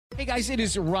Hey guys, it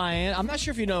is Ryan. I'm not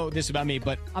sure if you know this about me,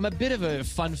 but I'm a bit of a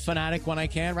fun fanatic when I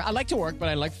can. I like to work, but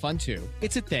I like fun too.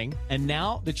 It's a thing. And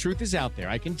now the truth is out there.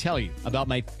 I can tell you about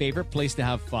my favorite place to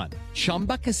have fun.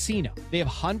 Chumba Casino. They have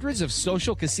hundreds of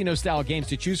social casino style games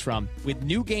to choose from with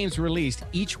new games released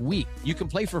each week. You can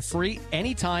play for free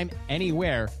anytime,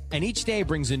 anywhere. And each day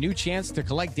brings a new chance to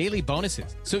collect daily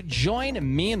bonuses. So join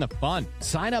me in the fun.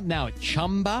 Sign up now at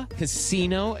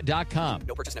ChumbaCasino.com.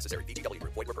 No purchase necessary. VGW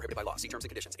Group. Void where prohibited by law. See terms and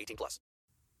conditions. 18+.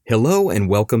 Hello and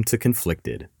welcome to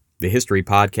Conflicted, the history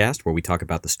podcast where we talk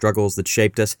about the struggles that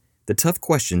shaped us, the tough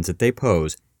questions that they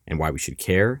pose, and why we should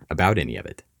care about any of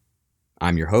it.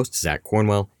 I'm your host, Zach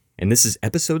Cornwell, and this is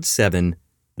Episode 7,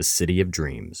 The City of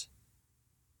Dreams.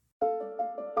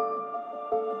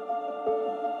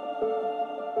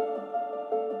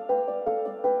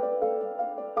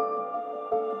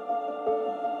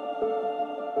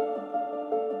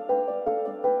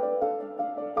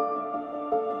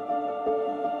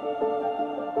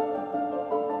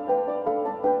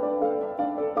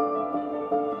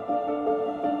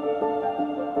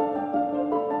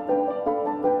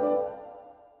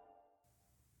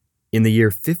 In the year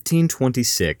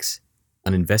 1526,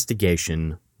 an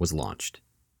investigation was launched.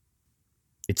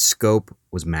 Its scope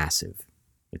was massive,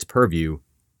 its purview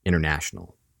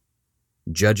international.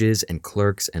 Judges and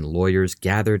clerks and lawyers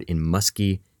gathered in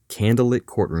musky, candlelit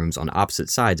courtrooms on opposite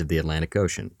sides of the Atlantic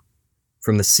Ocean.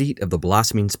 From the seat of the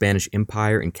blossoming Spanish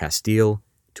Empire in Castile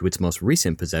to its most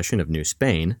recent possession of New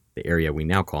Spain, the area we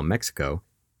now call Mexico,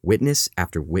 witness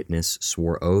after witness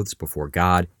swore oaths before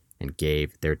God and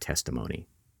gave their testimony.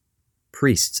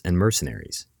 Priests and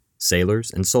mercenaries,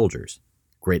 sailors and soldiers,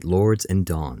 great lords and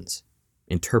dons,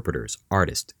 interpreters,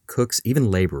 artists, cooks,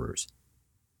 even laborers.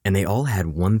 And they all had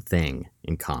one thing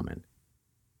in common.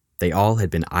 They all had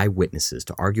been eyewitnesses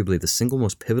to arguably the single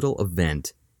most pivotal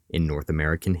event in North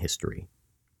American history.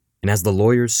 And as the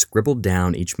lawyers scribbled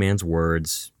down each man's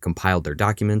words, compiled their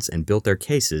documents, and built their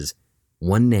cases,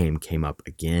 one name came up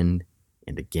again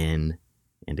and again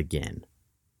and again.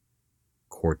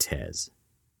 Cortez.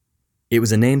 It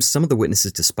was a name some of the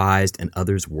witnesses despised and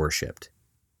others worshipped.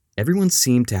 Everyone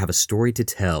seemed to have a story to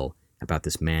tell about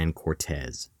this man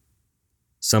Cortez.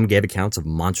 Some gave accounts of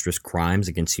monstrous crimes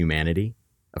against humanity,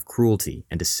 of cruelty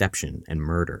and deception and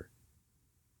murder.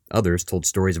 Others told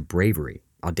stories of bravery,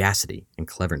 audacity, and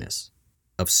cleverness,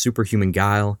 of superhuman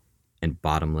guile and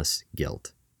bottomless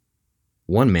guilt.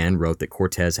 One man wrote that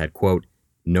Cortez had, quote,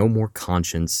 no more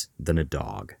conscience than a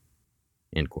dog,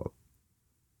 end quote.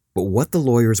 But what the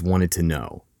lawyers wanted to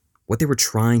know, what they were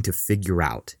trying to figure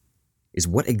out, is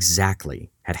what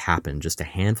exactly had happened just a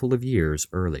handful of years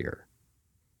earlier.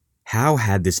 How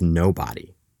had this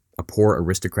nobody, a poor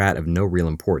aristocrat of no real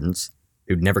importance,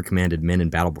 who'd never commanded men in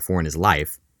battle before in his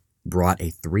life, brought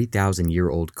a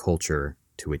 3,000-year-old culture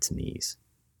to its knees?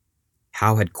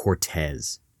 How had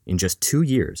Cortez, in just 2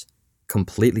 years,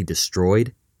 completely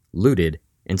destroyed, looted,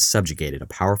 and subjugated a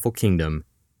powerful kingdom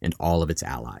and all of its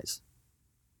allies?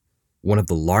 One of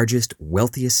the largest,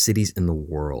 wealthiest cities in the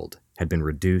world had been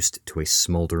reduced to a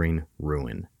smoldering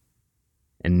ruin.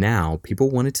 And now people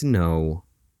wanted to know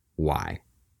why.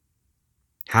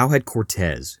 How had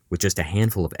Cortez, with just a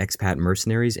handful of expat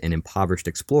mercenaries and impoverished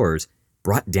explorers,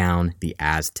 brought down the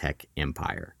Aztec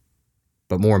Empire?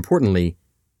 But more importantly,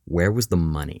 where was the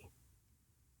money?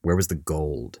 Where was the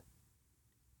gold?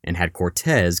 And had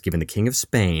Cortez given the King of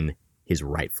Spain his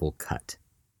rightful cut?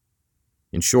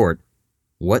 In short,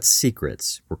 what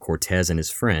secrets were Cortez and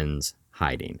his friends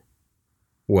hiding?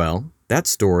 Well, that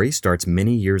story starts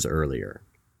many years earlier,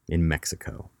 in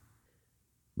Mexico.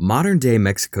 Modern-day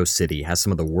Mexico City has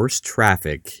some of the worst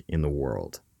traffic in the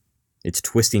world. Its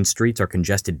twisting streets are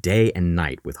congested day and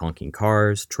night with honking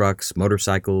cars, trucks,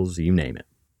 motorcycles, you name it.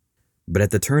 But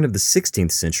at the turn of the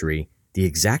 16th century, the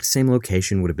exact same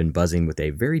location would have been buzzing with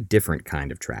a very different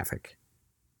kind of traffic.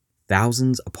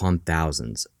 Thousands upon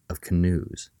thousands of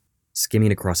canoes,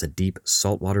 skimming across a deep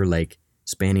saltwater lake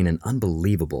spanning an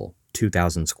unbelievable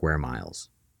 2,000 square miles.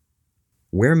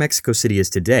 Where Mexico City is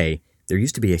today, there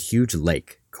used to be a huge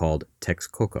lake called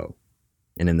Texcoco,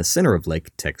 and in the center of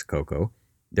Lake Texcoco,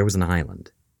 there was an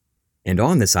island. And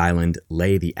on this island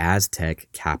lay the Aztec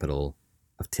capital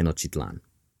of Tenochtitlan.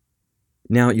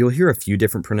 Now, you'll hear a few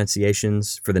different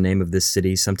pronunciations for the name of this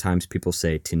city. Sometimes people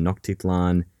say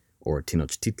Tenochtitlan or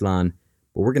Tenochtitlan,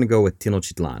 but we're going to go with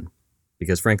Tenochtitlan,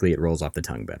 because frankly it rolls off the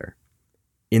tongue better.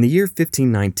 In the year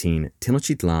 1519,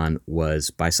 Tenochtitlan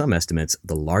was, by some estimates,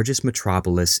 the largest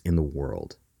metropolis in the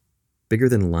world. Bigger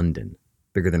than London,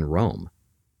 bigger than Rome,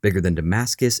 bigger than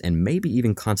Damascus, and maybe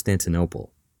even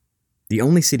Constantinople. The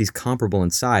only cities comparable in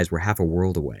size were half a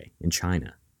world away, in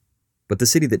China. But the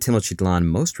city that Tenochtitlan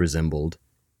most resembled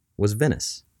was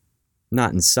Venice.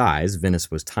 Not in size,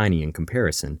 Venice was tiny in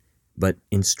comparison, but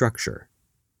in structure.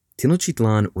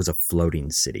 Tenochtitlan was a floating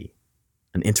city,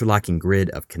 an interlocking grid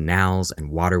of canals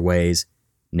and waterways,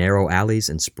 narrow alleys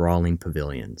and sprawling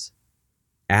pavilions.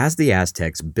 As the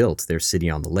Aztecs built their city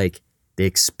on the lake, they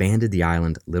expanded the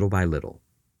island little by little,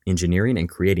 engineering and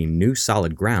creating new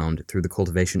solid ground through the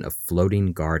cultivation of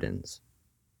floating gardens.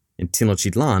 And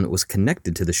Tenochtitlan was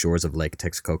connected to the shores of Lake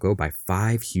Texcoco by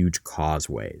 5 huge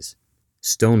causeways,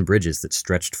 stone bridges that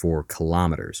stretched for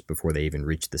kilometers before they even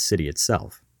reached the city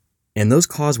itself. And those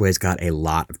causeways got a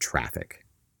lot of traffic.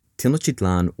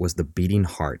 Tenochtitlan was the beating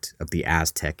heart of the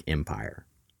Aztec Empire,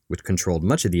 which controlled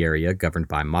much of the area governed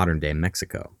by modern-day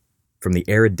Mexico. From the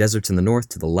arid deserts in the north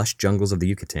to the lush jungles of the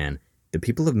Yucatan, the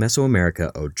people of Mesoamerica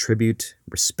owed tribute,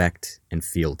 respect, and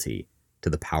fealty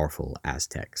to the powerful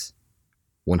Aztecs.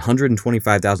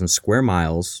 125,000 square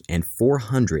miles and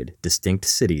 400 distinct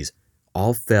cities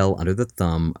all fell under the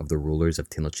thumb of the rulers of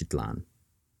Tenochtitlan.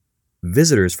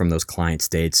 Visitors from those client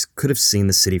states could have seen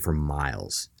the city for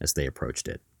miles as they approached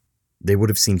it. They would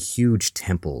have seen huge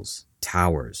temples,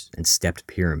 towers, and stepped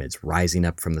pyramids rising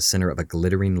up from the center of a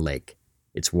glittering lake,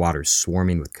 its waters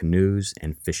swarming with canoes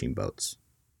and fishing boats.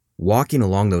 Walking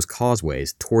along those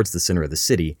causeways towards the center of the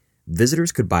city,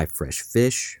 visitors could buy fresh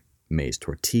fish, maize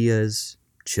tortillas,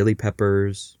 chili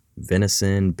peppers,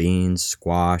 venison, beans,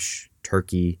 squash,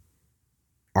 turkey.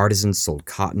 Artisans sold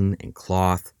cotton and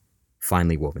cloth,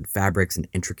 finely woven fabrics, and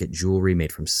intricate jewelry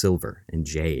made from silver and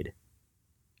jade.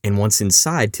 And once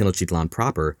inside Tenochtitlan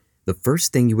proper, the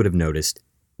first thing you would have noticed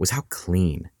was how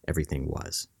clean everything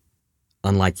was.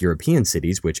 Unlike European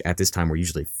cities, which at this time were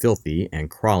usually filthy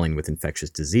and crawling with infectious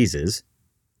diseases,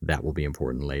 that will be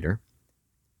important later,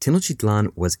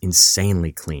 Tenochtitlan was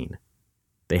insanely clean.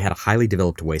 They had a highly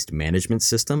developed waste management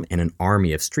system and an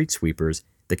army of street sweepers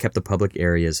that kept the public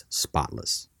areas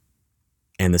spotless.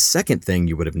 And the second thing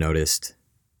you would have noticed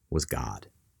was God.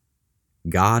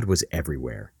 God was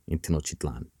everywhere in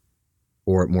Tenochtitlan,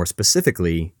 or more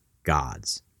specifically,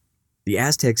 gods. The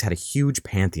Aztecs had a huge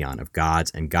pantheon of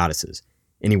gods and goddesses,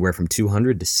 anywhere from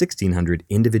 200 to 1,600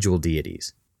 individual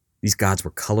deities. These gods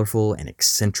were colorful and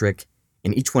eccentric,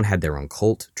 and each one had their own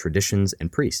cult, traditions,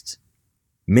 and priests.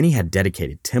 Many had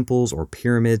dedicated temples or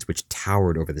pyramids which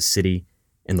towered over the city,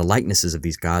 and the likenesses of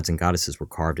these gods and goddesses were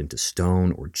carved into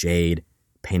stone or jade,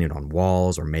 painted on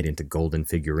walls, or made into golden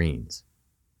figurines.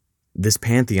 This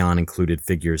pantheon included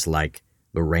figures like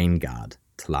the rain god,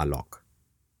 Tlaloc,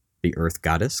 the earth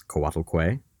goddess,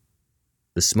 Coatlicue,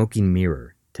 the smoking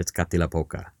mirror,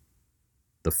 Tezcatlipoca,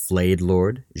 the flayed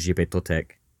lord,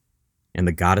 Xipetotec, and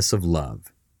the goddess of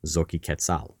love,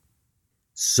 Xochiquetzal.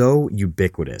 So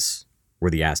ubiquitous were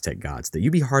the Aztec gods that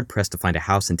you'd be hard-pressed to find a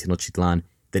house in Tenochtitlan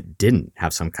that didn't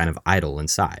have some kind of idol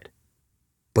inside.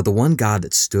 But the one god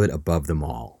that stood above them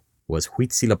all was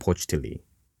Huitzilopochtli,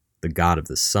 the god of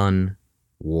the sun,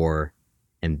 war,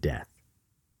 and death.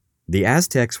 The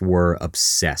Aztecs were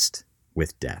obsessed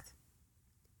with death.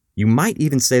 You might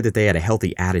even say that they had a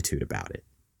healthy attitude about it,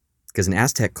 because in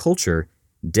Aztec culture,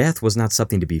 death was not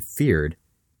something to be feared,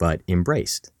 but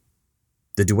embraced.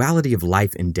 The duality of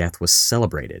life and death was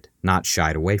celebrated, not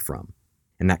shied away from,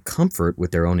 and that comfort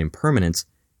with their own impermanence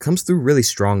comes through really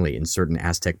strongly in certain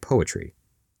Aztec poetry,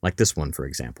 like this one, for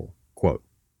example. Quote,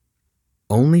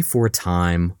 "Only for a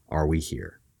time are we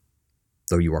here.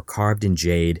 Though you are carved in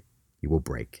jade, you will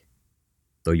break.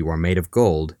 Though you are made of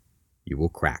gold, you will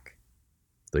crack.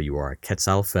 Though you are a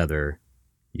quetzal feather,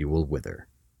 you will wither.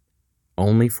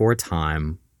 Only for a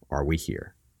time are we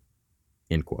here."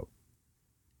 End quote.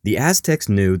 The Aztecs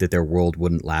knew that their world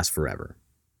wouldn't last forever.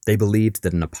 They believed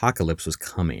that an apocalypse was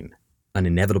coming, an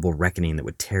inevitable reckoning that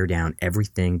would tear down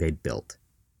everything they'd built.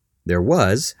 There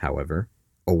was, however,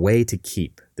 a way to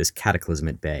keep this cataclysm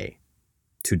at bay,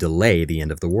 to delay the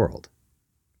end of the world.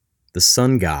 The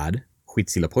sun god,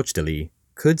 Huitzilopochtli,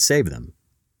 could save them,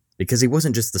 because he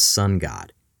wasn't just the sun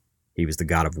god. He was the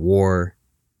god of war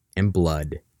and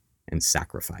blood and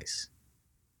sacrifice.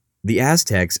 The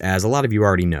Aztecs, as a lot of you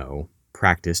already know,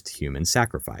 practiced human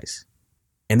sacrifice,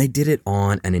 and they did it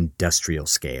on an industrial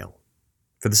scale.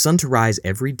 For the sun to rise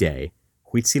every day,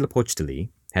 Huitzilopochtli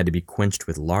had to be quenched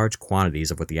with large quantities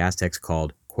of what the Aztecs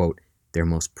called, quote, their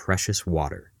most precious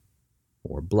water,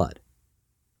 or blood.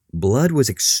 Blood was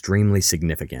extremely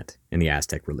significant in the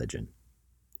Aztec religion.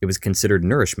 It was considered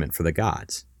nourishment for the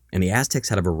gods, and the Aztecs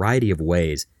had a variety of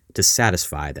ways to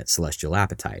satisfy that celestial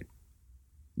appetite.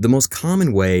 The most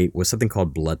common way was something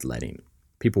called bloodletting.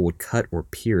 People would cut or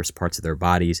pierce parts of their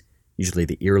bodies, usually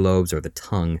the earlobes or the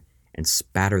tongue, and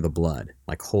spatter the blood,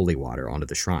 like holy water, onto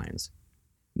the shrines.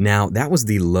 Now, that was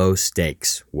the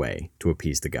low-stakes way to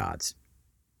appease the gods.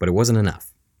 But it wasn't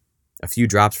enough. A few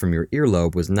drops from your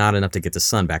earlobe was not enough to get the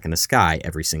sun back in the sky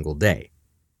every single day.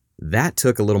 That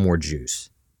took a little more juice,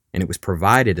 and it was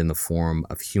provided in the form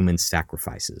of human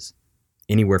sacrifices,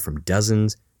 anywhere from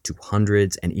dozens to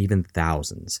hundreds and even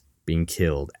thousands being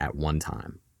killed at one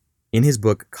time. In his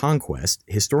book Conquest,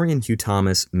 historian Hugh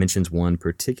Thomas mentions one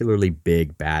particularly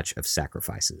big batch of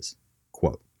sacrifices.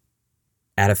 Quote,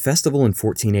 "At a festival in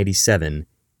 1487,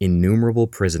 innumerable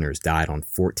prisoners died on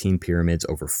 14 pyramids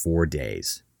over 4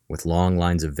 days, with long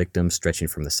lines of victims stretching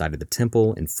from the side of the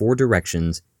temple in 4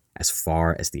 directions as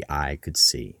far as the eye could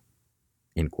see."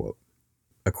 End quote.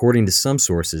 According to some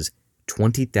sources,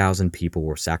 20,000 people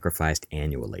were sacrificed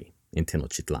annually in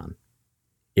Tenochtitlan.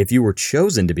 If you were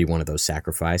chosen to be one of those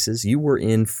sacrifices, you were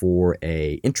in for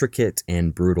an intricate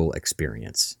and brutal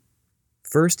experience.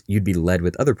 First, you'd be led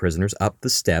with other prisoners up the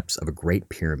steps of a great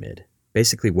pyramid,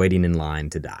 basically waiting in line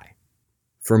to die.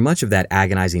 For much of that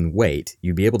agonizing wait,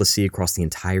 you'd be able to see across the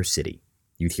entire city.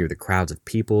 You'd hear the crowds of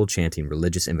people chanting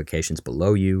religious invocations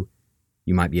below you.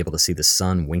 You might be able to see the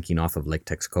sun winking off of Lake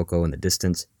Texcoco in the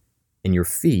distance, and your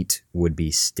feet would be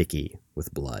sticky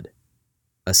with blood.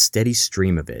 A steady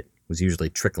stream of it was usually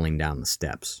trickling down the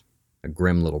steps, a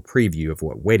grim little preview of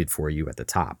what waited for you at the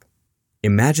top.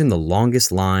 Imagine the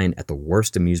longest line at the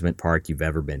worst amusement park you've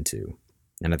ever been to,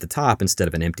 and at the top, instead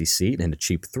of an empty seat and a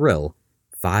cheap thrill,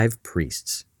 5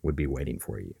 priests would be waiting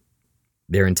for you.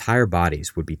 Their entire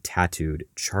bodies would be tattooed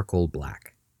charcoal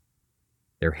black,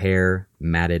 their hair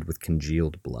matted with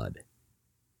congealed blood,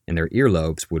 and their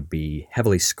earlobes would be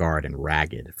heavily scarred and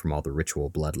ragged from all the ritual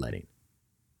bloodletting.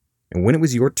 And when it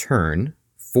was your turn,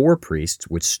 4 priests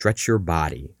would stretch your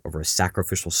body over a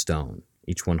sacrificial stone,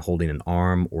 each one holding an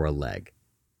arm or a leg.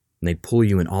 And they'd pull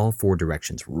you in all 4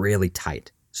 directions really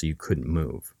tight so you couldn't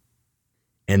move.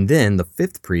 And then the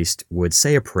 5th priest would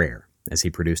say a prayer as he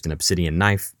produced an obsidian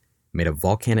knife made of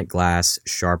volcanic glass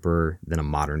sharper than a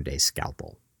modern-day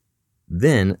scalpel.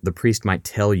 Then the priest might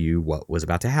tell you what was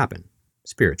about to happen,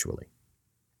 spiritually,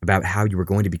 about how you were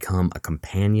going to become a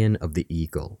companion of the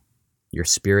eagle, your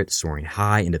spirit soaring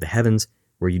high into the heavens,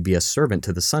 where you'd be a servant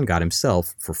to the sun god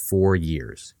himself for 4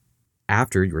 years.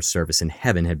 After your service in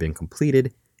heaven had been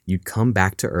completed, you'd come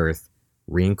back to earth,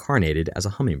 reincarnated as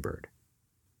a hummingbird.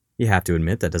 You have to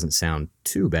admit that doesn't sound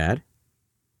too bad.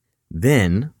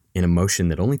 Then, in a motion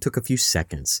that only took a few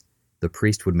seconds, the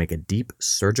priest would make a deep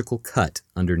surgical cut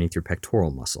underneath your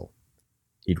pectoral muscle.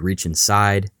 He'd reach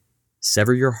inside,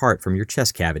 sever your heart from your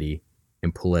chest cavity,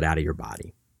 and pull it out of your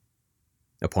body.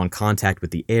 Upon contact with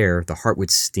the air, the heart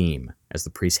would steam as the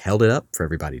priest held it up for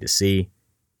everybody to see,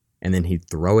 and then he'd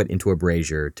throw it into a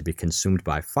brazier to be consumed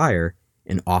by fire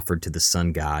and offered to the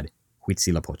sun god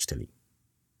Huitzilopochtli.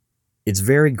 It's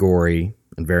very gory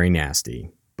and very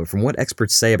nasty, but from what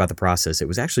experts say about the process, it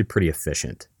was actually pretty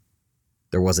efficient.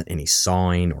 There wasn't any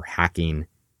sawing or hacking.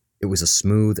 It was a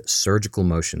smooth, surgical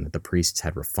motion that the priests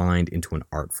had refined into an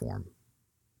art form.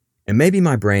 And maybe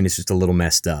my brain is just a little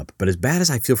messed up, but as bad as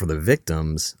I feel for the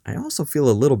victims, I also feel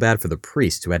a little bad for the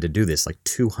priests who had to do this like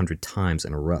 200 times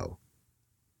in a row.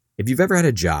 If you've ever had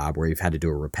a job where you've had to do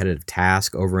a repetitive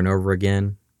task over and over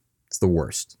again, it's the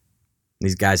worst.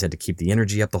 These guys had to keep the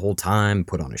energy up the whole time,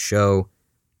 put on a show.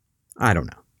 I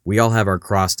don't know. We all have our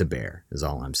cross to bear, is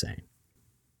all I'm saying.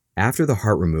 After the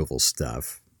heart removal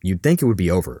stuff, you'd think it would be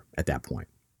over at that point.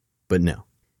 But no.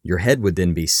 Your head would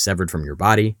then be severed from your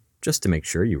body, just to make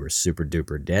sure you were super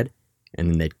duper dead, and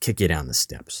then they'd kick you down the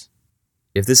steps.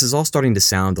 If this is all starting to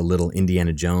sound a little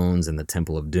Indiana Jones and the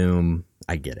Temple of Doom,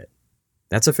 I get it.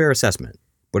 That's a fair assessment,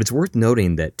 but it's worth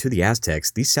noting that to the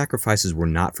Aztecs, these sacrifices were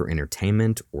not for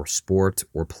entertainment or sport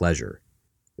or pleasure.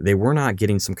 They were not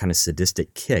getting some kind of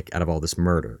sadistic kick out of all this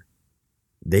murder.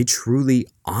 They truly,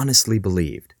 honestly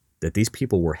believed that these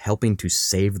people were helping to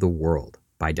save the world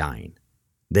by dying.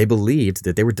 They believed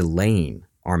that they were delaying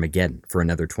Armageddon for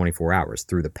another 24 hours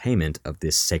through the payment of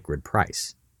this sacred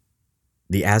price.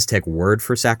 The Aztec word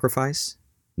for sacrifice,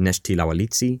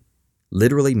 Nextlahualitzi,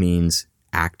 literally means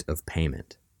act of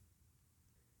payment.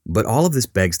 But all of this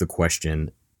begs the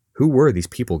question, who were these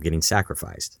people getting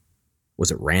sacrificed? Was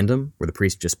it random? Were the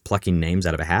priests just plucking names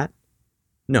out of a hat?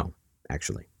 No,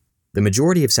 actually. The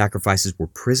majority of sacrifices were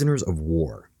prisoners of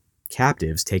war,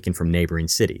 captives taken from neighboring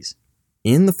cities.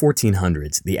 In the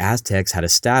 1400s, the Aztecs had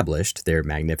established their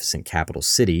magnificent capital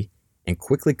city and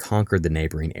quickly conquered the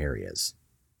neighboring areas.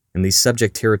 And these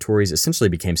subject territories essentially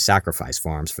became sacrifice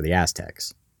farms for the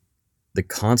Aztecs. The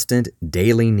constant,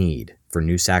 daily need for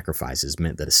new sacrifices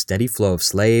meant that a steady flow of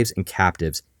slaves and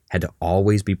captives had to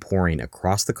always be pouring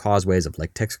across the causeways of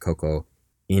Lake Texcoco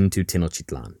into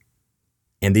Tenochtitlan.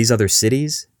 And these other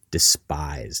cities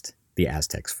despised the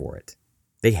Aztecs for it.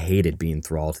 They hated being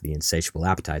thrall to the insatiable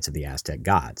appetites of the Aztec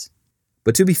gods.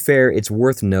 But to be fair, it's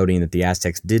worth noting that the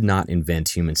Aztecs did not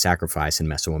invent human sacrifice in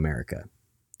Mesoamerica.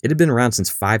 It had been around since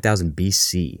 5000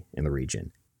 BC in the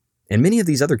region. And many of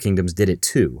these other kingdoms did it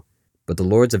too, but the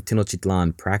lords of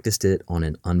Tenochtitlan practiced it on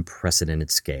an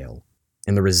unprecedented scale.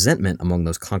 And the resentment among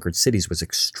those conquered cities was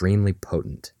extremely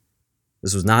potent.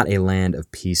 This was not a land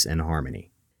of peace and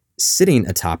harmony. Sitting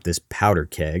atop this powder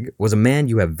keg was a man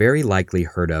you have very likely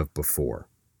heard of before,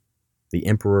 the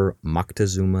Emperor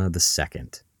Moctezuma II.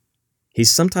 He's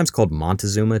sometimes called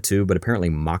Montezuma too, but apparently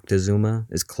Moctezuma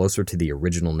is closer to the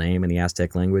original name in the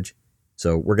Aztec language,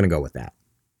 so we're going to go with that.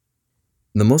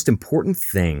 The most important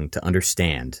thing to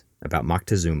understand about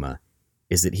Moctezuma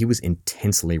is that he was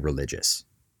intensely religious.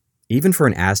 Even for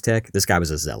an Aztec, this guy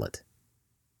was a zealot.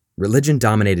 Religion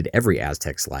dominated every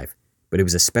Aztec's life, but it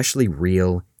was especially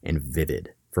real and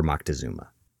vivid for Moctezuma.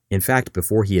 In fact,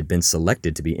 before he had been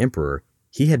selected to be emperor,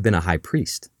 he had been a high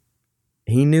priest.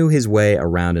 He knew his way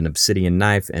around an obsidian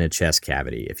knife and a chest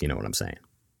cavity, if you know what I'm saying.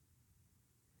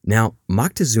 Now,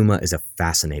 Moctezuma is a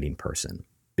fascinating person,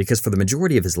 because for the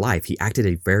majority of his life, he acted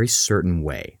a very certain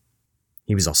way.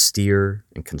 He was austere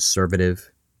and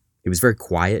conservative. He was very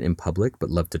quiet in public, but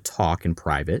loved to talk in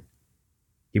private.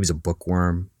 He was a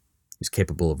bookworm. He was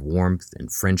capable of warmth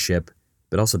and friendship,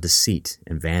 but also deceit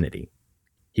and vanity.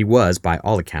 He was, by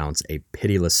all accounts, a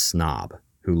pitiless snob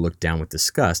who looked down with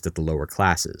disgust at the lower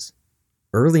classes.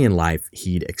 Early in life,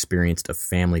 he'd experienced a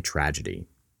family tragedy.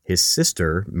 His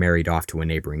sister, married off to a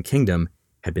neighboring kingdom,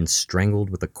 had been strangled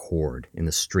with a cord in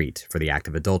the street for the act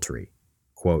of adultery,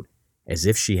 quote, as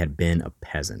if she had been a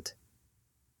peasant,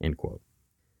 end quote.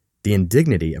 The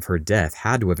indignity of her death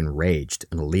had to have enraged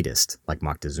an elitist like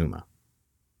Moctezuma.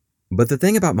 But the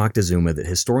thing about Moctezuma that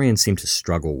historians seem to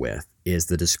struggle with is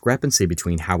the discrepancy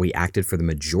between how he acted for the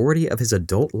majority of his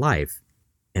adult life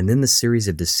and then the series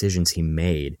of decisions he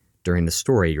made during the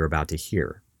story you're about to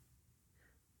hear.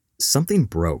 Something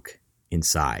broke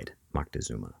inside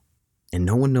Moctezuma, and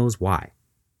no one knows why.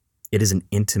 It is an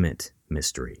intimate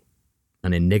mystery,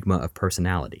 an enigma of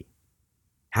personality.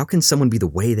 How can someone be the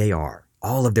way they are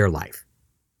all of their life,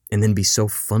 and then be so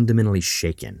fundamentally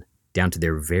shaken down to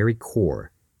their very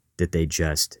core that they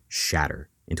just shatter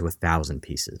into 1,000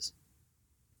 pieces?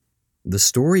 The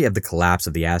story of the collapse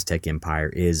of the Aztec Empire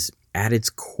is, at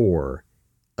its core,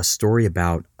 a story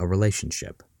about a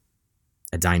relationship,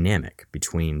 a dynamic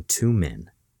between two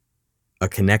men, a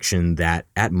connection that,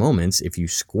 at moments, if you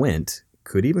squint,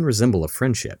 could even resemble a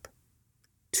friendship.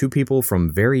 Two people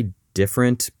from very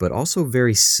different, but also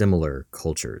very similar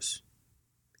cultures.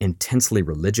 Intensely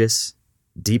religious,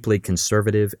 deeply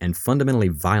conservative, and fundamentally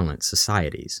violent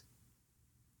societies.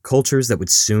 Cultures that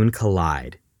would soon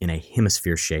collide in a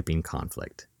hemisphere-shaping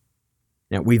conflict.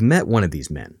 Now, we've met one of these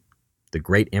men, the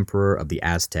great emperor of the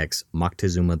Aztecs,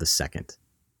 Moctezuma II.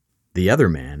 The other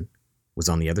man was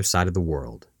on the other side of the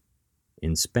world,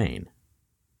 in Spain.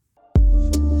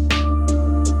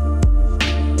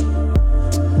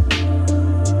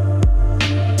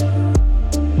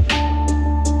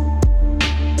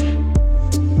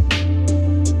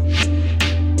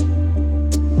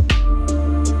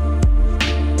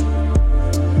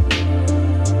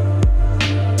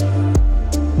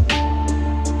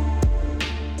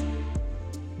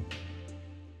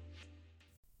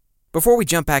 Before we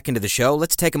jump back into the show,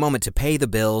 let's take a moment to pay the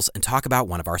bills and talk about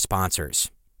one of our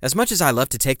sponsors. As much as I love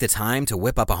to take the time to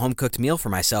whip up a home-cooked meal for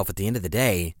myself at the end of the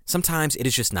day, sometimes it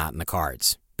is just not in the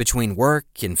cards. Between work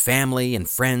and family and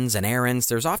friends and errands,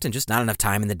 there's often just not enough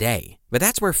time in the day. But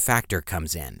that's where Factor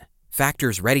comes in.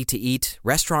 Factor's ready-to-eat,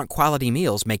 restaurant-quality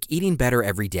meals make eating better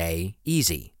every day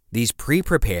easy. These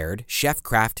pre-prepared,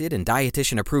 chef-crafted, and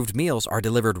dietitian-approved meals are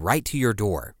delivered right to your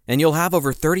door. And you'll have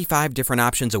over 35 different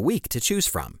options a week to choose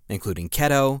from, including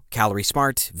keto, calorie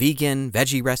smart, vegan,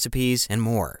 veggie recipes, and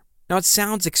more. Now, it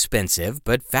sounds expensive,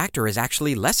 but Factor is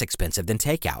actually less expensive than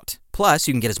takeout. Plus,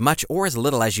 you can get as much or as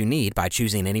little as you need by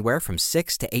choosing anywhere from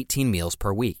 6 to 18 meals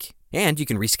per week. And you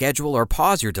can reschedule or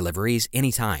pause your deliveries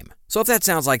anytime. So if that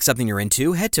sounds like something you're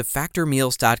into, head to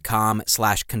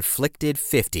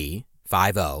factormeals.com/conflicted50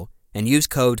 and use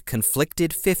code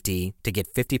CONFLICTED50 to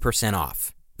get 50%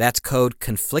 off. That's code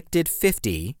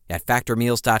CONFLICTED50 at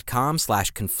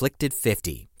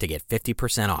factormeals.com/conflicted50 to get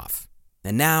 50% off.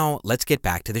 And now, let's get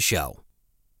back to the show.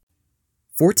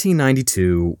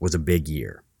 1492 was a big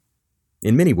year.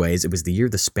 In many ways, it was the year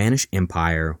the Spanish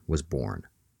Empire was born.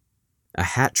 A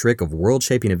hat trick of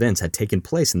world-shaping events had taken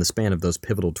place in the span of those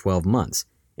pivotal 12 months,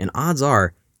 and odds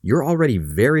are you're already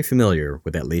very familiar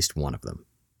with at least one of them.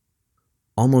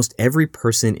 Almost every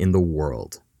person in the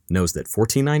world knows that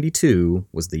 1492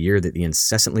 was the year that the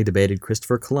incessantly debated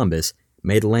Christopher Columbus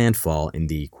made landfall in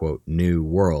the, quote, New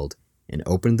World and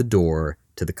opened the door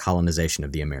to the colonization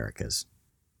of the Americas.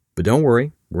 But don't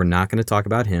worry, we're not going to talk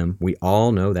about him. We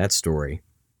all know that story.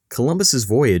 Columbus's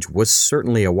voyage was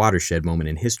certainly a watershed moment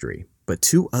in history, but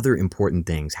two other important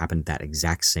things happened that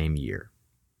exact same year.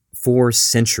 For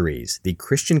centuries, the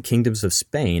Christian kingdoms of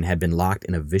Spain had been locked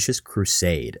in a vicious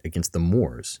crusade against the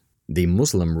Moors, the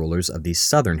Muslim rulers of the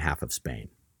southern half of Spain.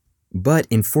 But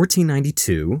in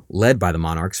 1492, led by the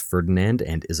monarchs Ferdinand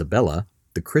and Isabella,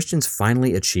 the Christians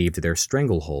finally achieved their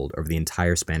stranglehold over the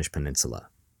entire Spanish peninsula.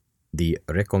 The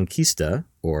Reconquista,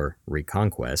 or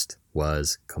Reconquest,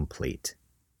 was complete.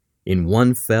 In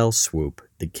one fell swoop,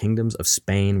 the kingdoms of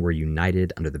Spain were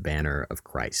united under the banner of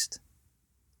Christ.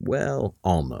 Well,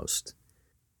 almost.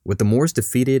 With the Moors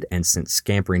defeated and sent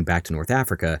scampering back to North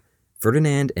Africa,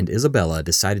 Ferdinand and Isabella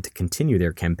decided to continue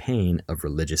their campaign of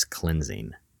religious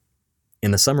cleansing.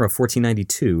 In the summer of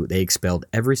 1492, they expelled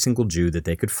every single Jew that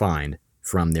they could find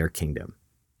from their kingdom.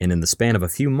 And in the span of a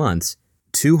few months,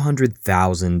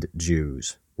 200,000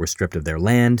 Jews were stripped of their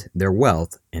land, their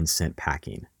wealth, and sent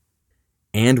packing.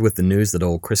 And with the news that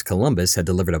old Chris Columbus had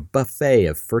delivered a buffet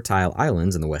of fertile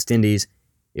islands in the West Indies,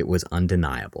 it was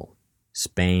undeniable.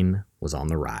 Spain was on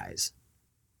the rise.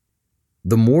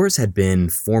 The Moors had been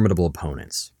formidable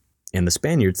opponents, and the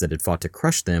Spaniards that had fought to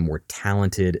crush them were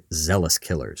talented, zealous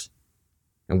killers.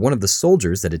 And one of the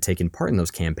soldiers that had taken part in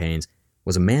those campaigns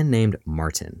was a man named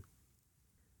Martin.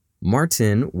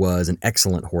 Martin was an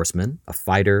excellent horseman, a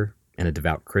fighter, and a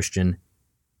devout Christian,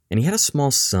 and he had a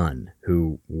small son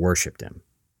who worshipped him.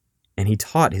 And he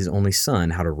taught his only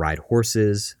son how to ride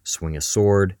horses, swing a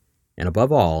sword, and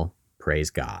above all, praise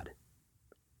God.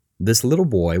 This little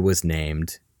boy was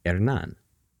named Hernan,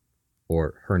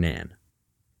 or Hernan.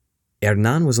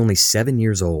 Hernan was only 7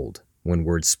 years old when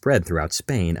word spread throughout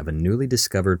Spain of a newly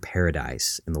discovered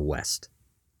paradise in the west,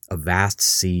 a vast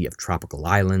sea of tropical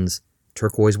islands,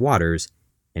 turquoise waters,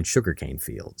 and sugarcane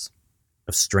fields,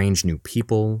 of strange new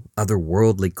people,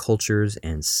 otherworldly cultures,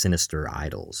 and sinister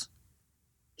idols.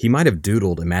 He might have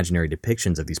doodled imaginary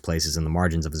depictions of these places in the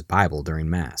margins of his Bible during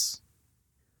Mass.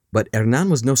 But Hernan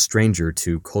was no stranger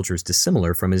to cultures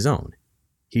dissimilar from his own.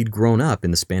 He'd grown up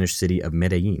in the Spanish city of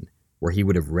Medellin, where he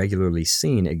would have regularly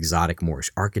seen exotic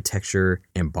Moorish architecture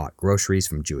and bought groceries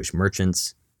from Jewish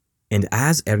merchants. And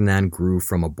as Hernan grew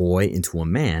from a boy into a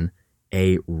man,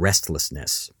 a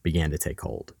restlessness began to take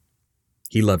hold.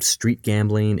 He loved street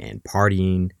gambling and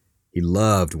partying. He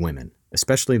loved women,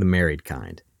 especially the married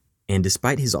kind. And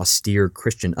despite his austere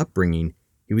Christian upbringing,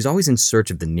 he was always in search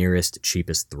of the nearest,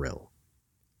 cheapest thrill.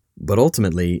 But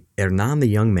ultimately, Hernan the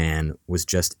young man was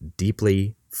just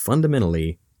deeply,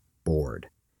 fundamentally bored.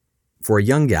 For a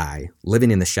young guy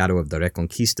living in the shadow of the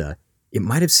Reconquista, it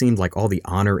might have seemed like all the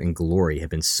honor and glory had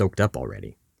been soaked up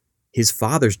already. His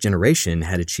father's generation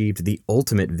had achieved the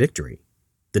ultimate victory,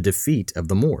 the defeat of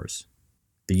the Moors,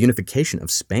 the unification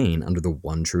of Spain under the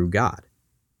one true God.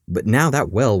 But now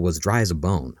that well was dry as a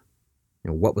bone.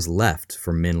 And what was left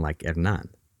for men like Hernan?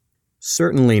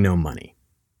 Certainly no money.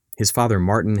 His father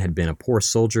Martin had been a poor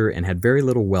soldier and had very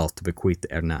little wealth to bequeath to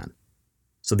Hernan.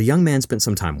 So the young man spent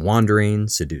some time wandering,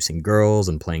 seducing girls,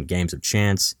 and playing games of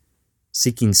chance,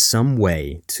 seeking some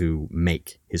way to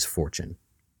make his fortune.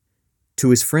 To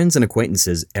his friends and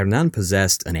acquaintances, Hernan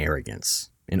possessed an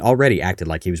arrogance and already acted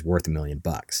like he was worth $1 million.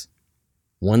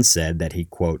 One said that he,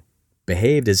 quote,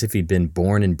 behaved as if he'd been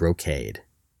born in brocade,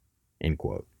 end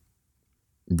quote.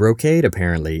 Brocade,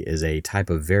 apparently, is a type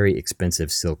of very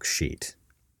expensive silk sheet.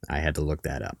 I had to look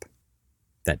that up.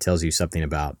 That tells you something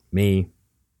about me.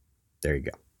 There you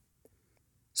go.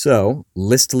 So,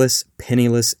 listless,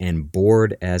 penniless, and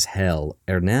bored as hell,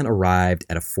 Hernan arrived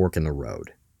at a fork in the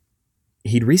road.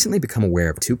 He'd recently become aware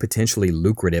of two potentially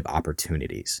lucrative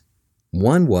opportunities.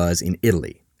 One was in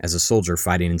Italy, as a soldier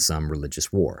fighting in some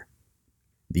religious war.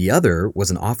 The other was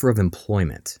an offer of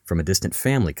employment from a distant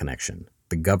family connection,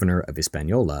 the governor of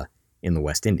Hispaniola in the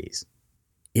West Indies.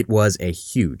 It was a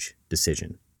huge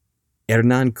decision.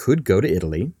 Hernan could go to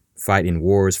Italy, fight in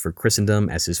wars for Christendom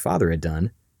as his father had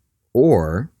done,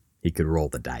 or he could roll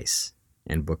the dice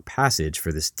and book passage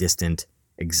for this distant,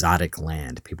 exotic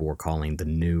land people were calling the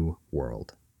New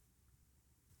World.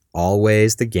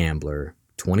 Always the gambler,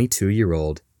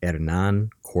 22-year-old Hernan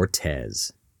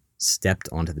Cortez stepped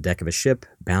onto the deck of a ship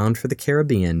bound for the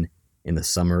Caribbean in the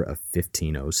summer of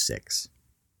 1506.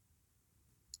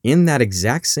 In that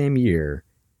exact same year,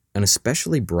 an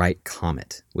especially bright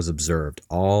comet was observed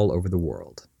all over the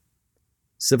world.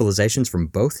 Civilizations from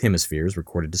both hemispheres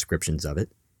recorded descriptions of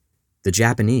it. The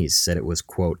Japanese said it was,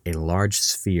 quote, a large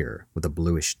sphere with a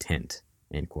bluish tint,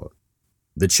 End quote.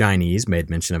 The Chinese made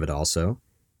mention of it also,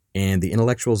 and the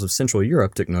intellectuals of Central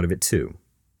Europe took note of it too.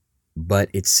 But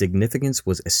its significance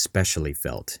was especially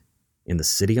felt in the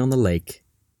city on the lake,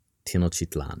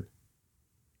 Tenochtitlan.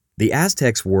 The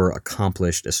Aztecs were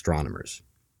accomplished astronomers,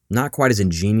 not quite as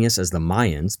ingenious as the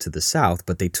Mayans to the south,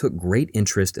 but they took great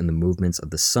interest in the movements of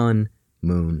the sun,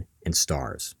 moon, and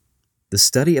stars. The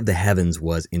study of the heavens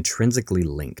was intrinsically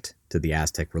linked to the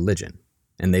Aztec religion,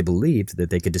 and they believed that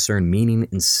they could discern meaning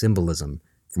and symbolism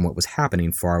from what was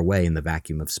happening far away in the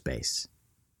vacuum of space.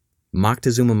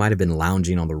 Moctezuma might have been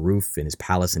lounging on the roof in his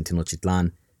palace in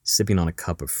Tenochtitlan, sipping on a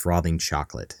cup of frothing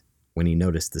chocolate, when he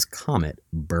noticed this comet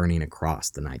burning across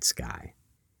the night sky.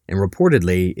 And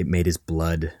reportedly, it made his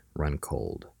blood run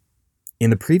cold. In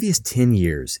the previous 10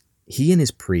 years, he and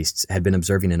his priests had been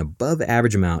observing an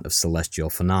above-average amount of celestial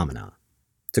phenomena.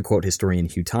 To quote historian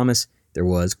Hugh Thomas, there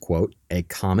was, quote, a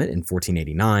comet in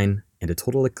 1489 and a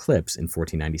total eclipse in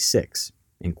 1496,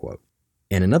 end quote.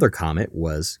 And another comet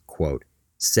was, quote,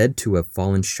 said to have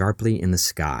fallen sharply in the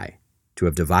sky, to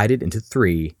have divided into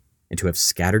three, and to have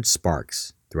scattered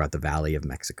sparks throughout the Valley of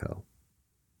Mexico,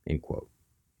 end quote.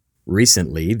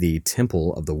 Recently, the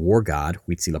temple of the war god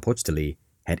Huitzilopochtli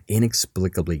had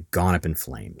inexplicably gone up in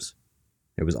flames.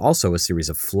 There was also a series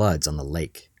of floods on the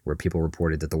lake, where people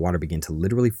reported that the water began to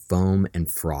literally foam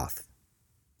and froth.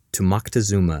 To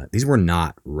Moctezuma, these were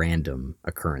not random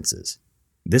occurrences.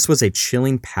 This was a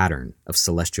chilling pattern of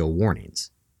celestial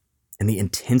warnings, and the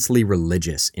intensely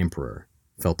religious emperor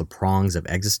felt the prongs of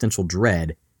existential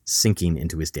dread sinking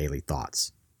into his daily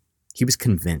thoughts. He was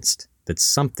convinced that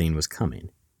something was coming.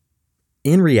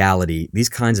 In reality, these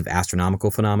kinds of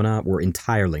astronomical phenomena were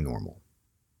entirely normal,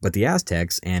 but the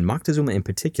Aztecs, and Moctezuma in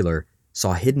particular,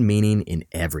 saw hidden meaning in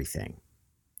everything.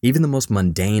 Even the most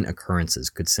mundane occurrences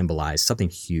could symbolize something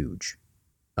huge.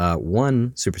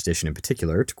 One superstition in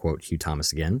particular, to quote Hugh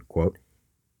Thomas again, quote,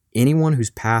 anyone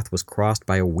whose path was crossed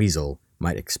by a weasel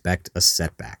might expect a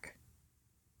setback,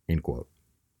 end quote.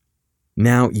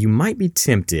 Now, you might be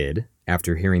tempted,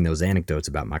 after hearing those anecdotes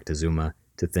about Moctezuma,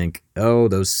 to think, oh,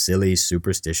 those silly,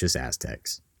 superstitious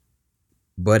Aztecs.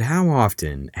 But how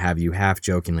often have you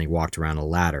half-jokingly walked around a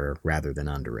ladder rather than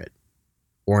under it?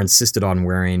 Or insisted on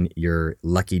wearing your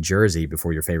lucky jersey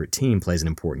before your favorite team plays an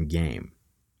important game?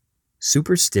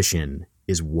 Superstition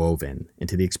is woven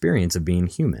into the experience of being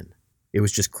human. It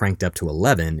was just cranked up to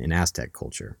 11 in Aztec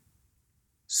culture.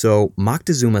 So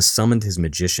Moctezuma summoned his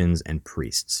magicians and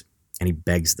priests, and he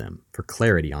begs them for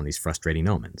clarity on these frustrating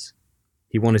omens.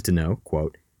 He wanted to know,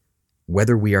 quote,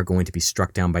 whether we are going to be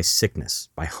struck down by sickness,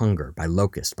 by hunger, by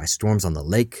locust, by storms on the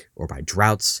lake, or by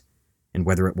droughts, and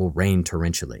whether it will rain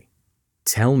torrentially.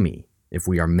 Tell me if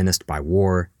we are menaced by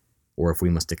war, or if we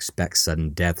must expect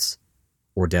sudden deaths,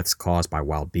 or deaths caused by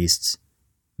wild beasts.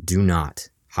 Do not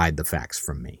hide the facts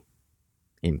from me,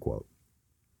 end quote.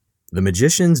 The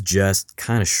magicians just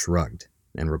kind of shrugged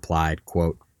and replied,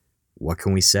 quote, what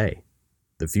can we say?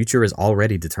 The future is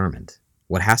already determined.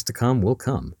 What has to come will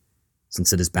come.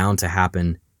 Since it is bound to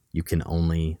happen, you can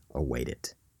only await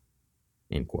it,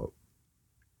 end quote.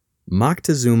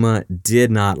 Moctezuma did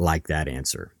not like that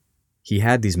answer. He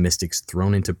had these mystics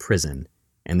thrown into prison,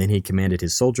 and then he commanded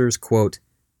his soldiers, quote,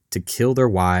 to kill their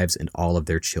wives and all of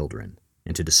their children,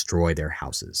 and to destroy their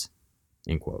houses,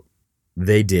 end quote.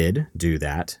 They did do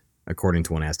that, according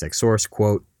to one Aztec source,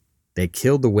 quote, they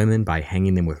killed the women by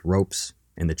hanging them with ropes,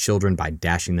 and the children by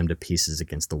dashing them to pieces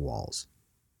against the walls.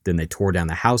 Then they tore down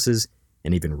the houses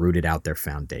and even rooted out their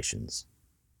foundations,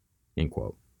 end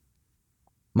quote.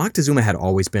 Moctezuma had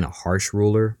always been a harsh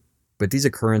ruler, but these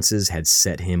occurrences had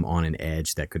set him on an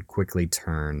edge that could quickly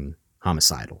turn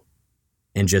homicidal.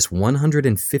 And just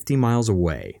 150 miles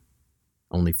away,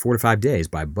 only 4 to 5 days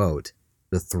by boat,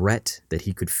 the threat that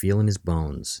he could feel in his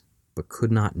bones but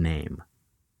could not name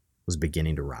was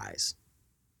beginning to rise.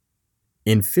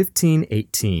 In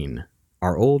 1518,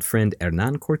 our old friend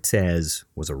Hernan Cortés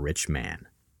was a rich man.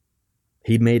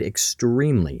 He'd made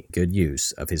extremely good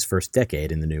use of his first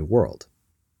decade in the New World.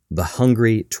 The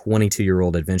hungry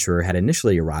 22-year-old adventurer had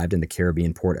initially arrived in the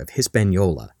Caribbean port of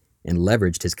Hispaniola and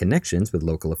leveraged his connections with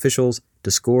local officials to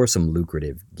score some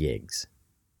lucrative gigs.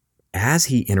 As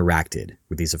he interacted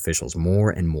with these officials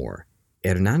more and more,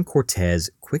 Hernan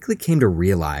Cortés quickly came to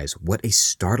realize what a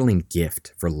startling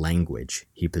gift for language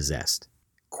he possessed.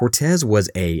 Cortés was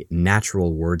a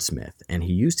natural wordsmith, and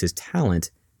he used his talent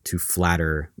to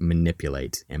flatter,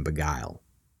 manipulate, and beguile.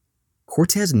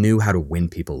 Cortés knew how to win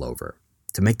people over,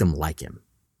 to make them like him.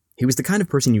 He was the kind of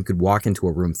person you could walk into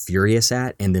a room furious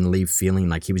at and then leave feeling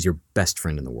like he was your best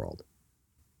friend in the world.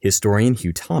 Historian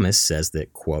Hugh Thomas says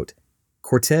that, quote,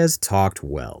 Cortés talked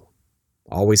well,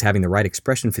 always having the right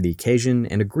expression for the occasion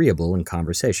and agreeable in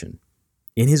conversation.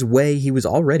 In his way, he was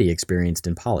already experienced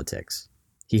in politics.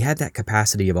 He had that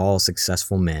capacity of all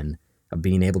successful men of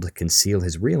being able to conceal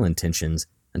his real intentions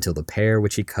until the pair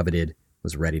which he coveted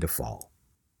was ready to fall.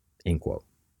 End quote.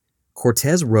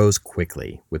 Cortés rose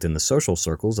quickly within the social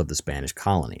circles of the Spanish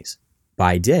colonies.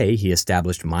 By day, he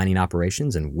established mining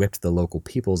operations and whipped the local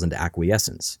peoples into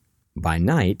acquiescence. By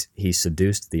night, he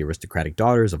seduced the aristocratic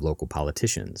daughters of local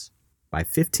politicians. By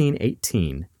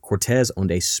 1518, Cortés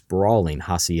owned a sprawling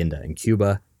hacienda in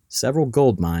Cuba, several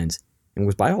gold mines, and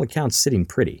was by all accounts sitting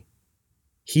pretty.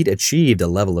 He'd achieved a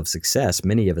level of success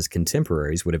many of his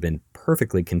contemporaries would have been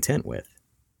perfectly content with.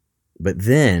 But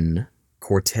then,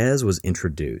 Cortés was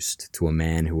introduced to a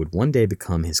man who would one day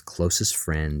become his closest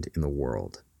friend in the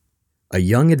world. A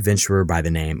young adventurer by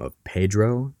the name of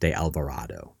Pedro de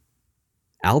Alvarado.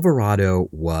 Alvarado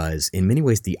was in many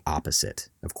ways the opposite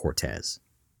of Cortés.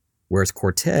 Whereas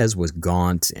Cortés was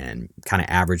gaunt and kind of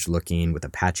average-looking with a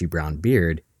patchy brown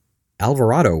beard,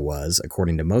 Alvarado was,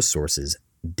 according to most sources,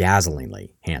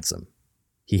 dazzlingly handsome.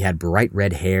 He had bright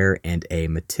red hair and a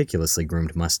meticulously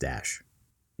groomed mustache.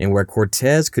 And where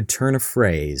Cortés could turn a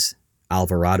phrase,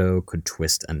 Alvarado could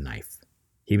twist a knife.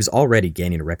 He was already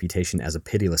gaining a reputation as a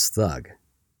pitiless thug,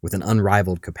 with an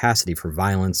unrivaled capacity for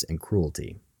violence and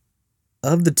cruelty.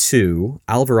 Of the two,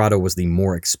 Alvarado was the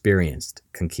more experienced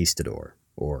conquistador,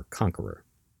 or conqueror.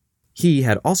 He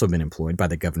had also been employed by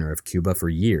the governor of Cuba for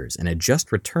years and had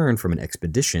just returned from an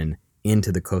expedition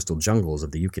into the coastal jungles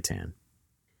of the Yucatan.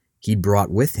 He'd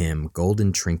brought with him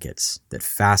golden trinkets that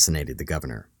fascinated the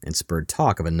governor and spurred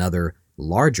talk of another,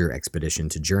 larger expedition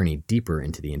to journey deeper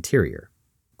into the interior.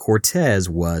 Cortés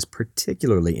was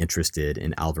particularly interested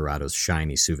in Alvarado's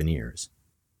shiny souvenirs.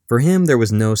 For him, there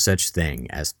was no such thing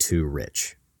as too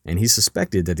rich, and he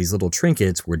suspected that these little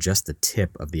trinkets were just the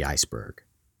tip of the iceberg.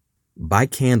 By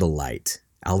candlelight,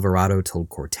 Alvarado told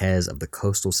Cortés of the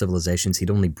coastal civilizations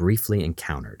he'd only briefly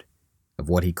encountered, of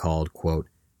what he called, quote,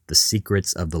 the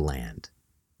secrets of the land,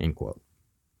 end quote.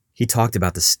 He talked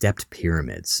about the stepped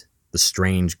pyramids, the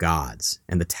strange gods,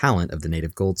 and the talent of the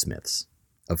native goldsmiths,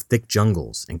 of thick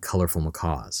jungles and colorful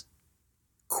macaws.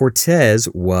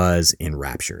 Cortés was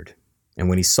enraptured, and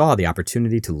when he saw the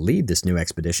opportunity to lead this new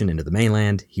expedition into the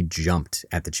mainland, he jumped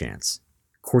at the chance.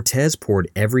 Cortés poured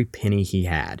every penny he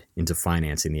had into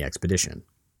financing the expedition.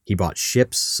 He bought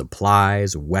ships,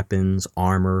 supplies, weapons,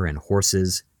 armor, and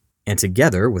horses, and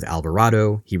together with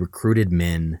Alvarado, he recruited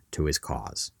men to his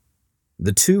cause.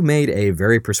 The two made a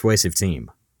very persuasive team,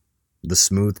 the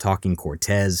smooth-talking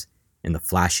Cortés and the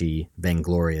flashy,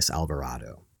 vainglorious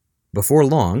Alvarado. Before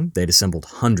long, they'd assembled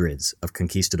hundreds of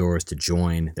conquistadors to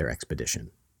join their expedition.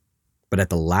 But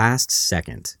at the last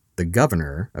second, the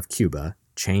governor of Cuba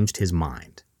changed his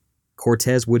mind.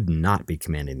 Cortés would not be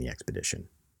commanding the expedition.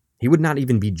 He would not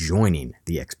even be joining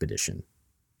the expedition.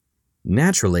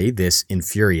 Naturally, this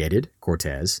infuriated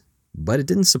Cortés, but it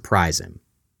didn't surprise him.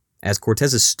 As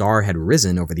Cortés's star had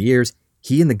risen over the years,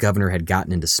 he and the governor had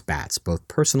gotten into spats, both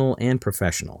personal and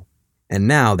professional. And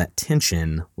now that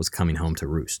tension was coming home to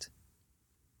roost.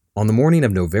 On the morning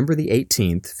of November the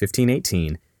 18th,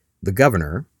 1518, the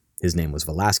governor, his name was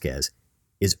Velázquez,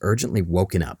 is urgently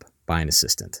woken up by an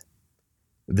assistant.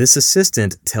 This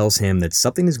assistant tells him that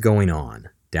something is going on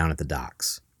down at the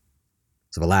docks.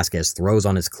 So Velázquez throws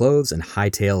on his clothes and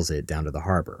hightails it down to the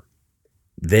harbor.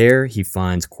 There he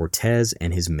finds Cortés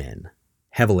and his men,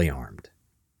 heavily armed.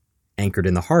 Anchored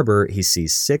in the harbor, he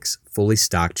sees 6 fully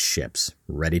stocked ships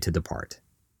ready to depart.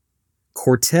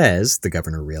 Cortés, the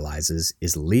governor realizes,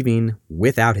 is leaving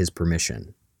without his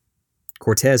permission.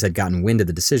 Cortés had gotten wind of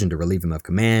the decision to relieve him of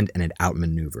command and had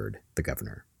outmaneuvered the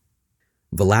governor.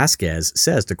 Velázquez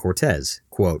says to Cortés,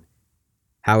 quote,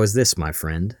 "How is this, my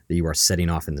friend, that you are setting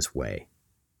off in this way?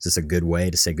 Is this a good way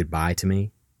to say goodbye to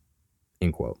me?"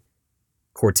 End quote.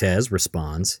 Cortés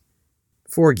responds,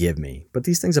 "Forgive me, but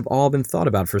these things have all been thought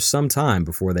about for some time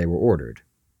before they were ordered.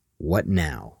 What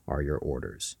now are your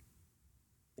orders?"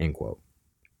 End quote.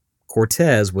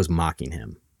 Cortés was mocking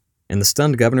him, and the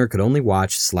stunned governor could only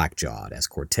watch slack-jawed as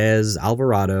Cortés,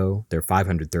 Alvarado, their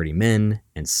 530 men,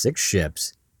 and 6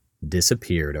 ships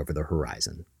disappeared over the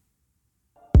horizon.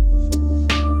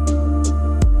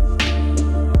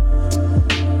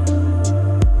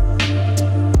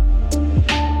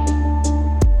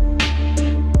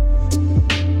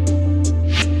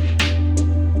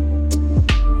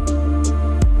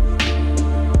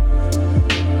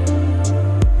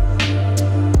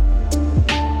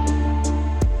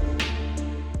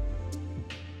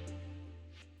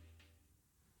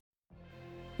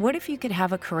 What if you could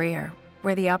have a career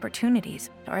where the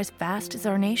opportunities are as vast as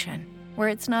our nation, where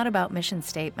it's not about mission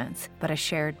statements, but a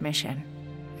shared mission.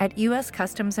 At U.S.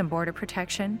 Customs and Border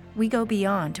Protection, we go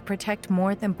beyond to protect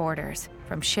more than borders.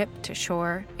 From ship to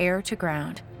shore, air to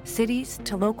ground, cities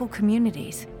to local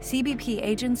communities, CBP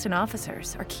agents and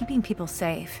officers are keeping people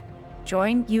safe.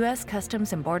 Join U.S.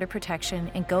 Customs and Border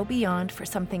Protection and go beyond for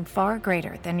something far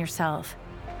greater than yourself.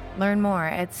 Learn more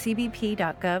at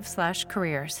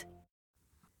cbp.gov/careers.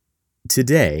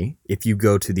 Today, if you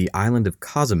go to the island of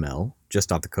Cozumel,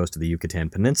 just off the coast of the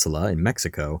Yucatan Peninsula in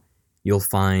Mexico, you'll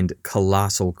find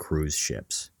colossal cruise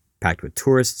ships, packed with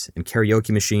tourists and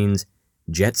karaoke machines,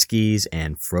 jet skis,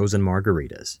 and frozen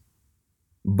margaritas.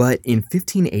 But in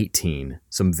 1518,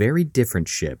 some very different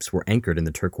ships were anchored in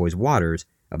the turquoise waters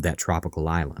of that tropical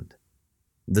island.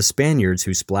 The Spaniards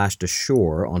who splashed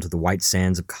ashore onto the white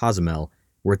sands of Cozumel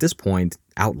were at this point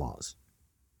outlaws.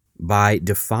 By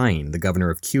defying the governor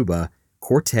of Cuba,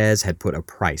 Cortez had put a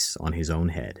price on his own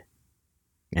head,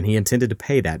 and he intended to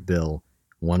pay that bill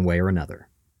one way or another.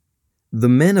 The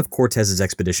men of Cortez's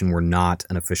expedition were not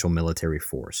an official military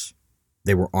force.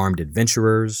 They were armed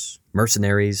adventurers,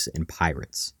 mercenaries, and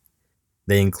pirates.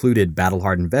 They included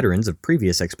battle-hardened veterans of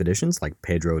previous expeditions like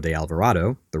Pedro de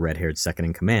Alvarado, the red-haired second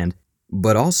in command,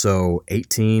 but also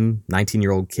 18,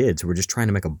 19-year-old kids who were just trying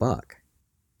to make a buck.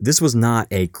 This was not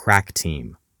a crack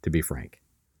team, to be frank.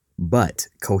 But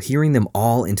cohering them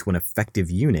all into an effective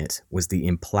unit was the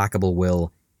implacable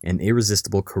will and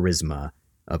irresistible charisma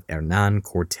of Hernán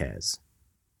Cortés.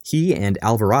 He and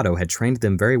Alvarado had trained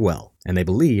them very well, and they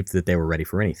believed that they were ready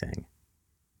for anything.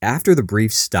 After the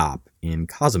brief stop in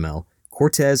Cozumel,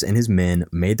 Cortés and his men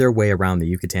made their way around the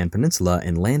Yucatan Peninsula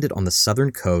and landed on the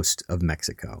southern coast of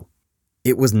Mexico.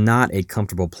 It was not a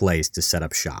comfortable place to set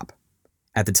up shop.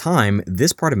 At the time,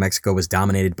 this part of Mexico was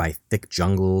dominated by thick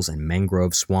jungles and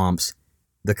mangrove swamps.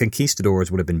 The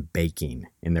conquistadors would have been baking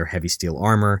in their heavy steel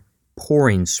armor,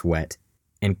 pouring sweat,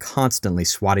 and constantly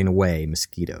swatting away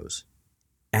mosquitoes.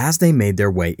 As they made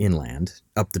their way inland,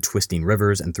 up the twisting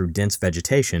rivers and through dense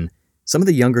vegetation, some of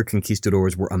the younger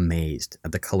conquistadors were amazed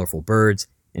at the colorful birds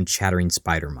and chattering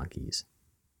spider monkeys.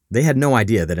 They had no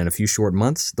idea that in a few short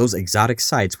months, those exotic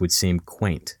sights would seem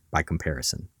quaint by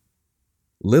comparison.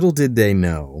 Little did they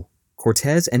know,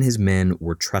 Cortés and his men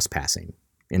were trespassing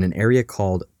in an area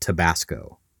called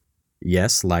Tabasco.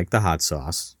 Yes, like the hot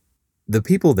sauce. The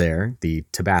people there, the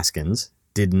Tabascans,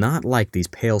 did not like these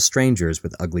pale strangers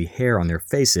with ugly hair on their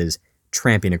faces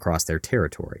tramping across their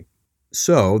territory.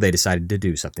 So they decided to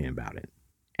do something about it.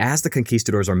 As the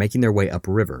conquistadors are making their way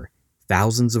upriver,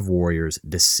 thousands of warriors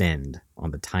descend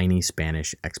on the tiny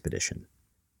Spanish expedition.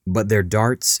 But their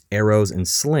darts, arrows, and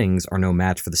slings are no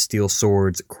match for the steel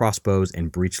swords, crossbows,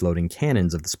 and breech-loading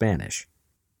cannons of the Spanish.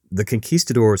 The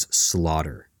conquistadors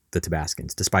slaughter the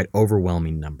Tabascans, despite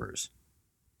overwhelming numbers.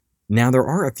 Now, there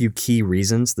are a few key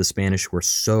reasons the Spanish were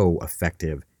so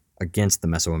effective against the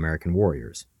Mesoamerican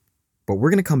warriors, but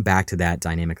we're going to come back to that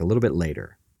dynamic a little bit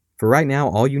later. For right now,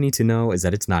 all you need to know is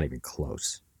that it's not even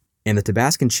close. And the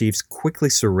Tabascan chiefs quickly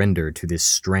surrendered to this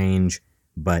strange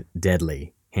but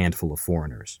deadly handful of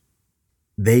foreigners.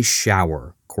 They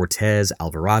shower Cortés,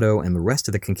 Alvarado, and the rest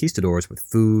of the conquistadors with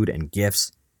food and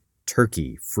gifts: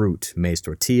 turkey, fruit, maize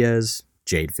tortillas,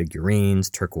 jade figurines,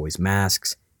 turquoise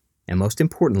masks, and most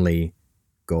importantly,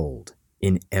 gold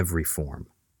in every form.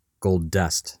 Gold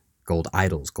dust, gold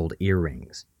idols, gold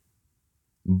earrings.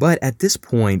 But at this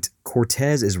point,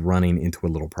 Cortés is running into a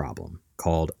little problem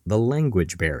called the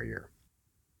language barrier.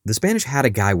 The Spanish had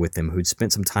a guy with them who'd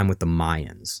spent some time with the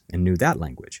Mayans and knew that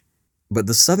language. But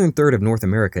the southern third of North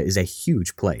America is a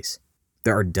huge place.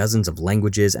 There are dozens of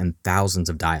languages and thousands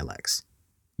of dialects.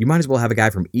 You might as well have a guy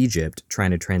from Egypt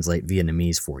trying to translate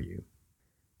Vietnamese for you.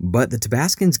 But the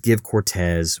Tabascans give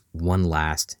Cortés one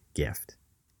last gift.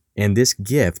 And this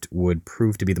gift would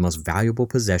prove to be the most valuable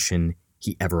possession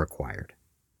he ever acquired.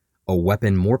 A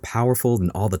weapon more powerful than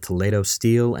all the Toledo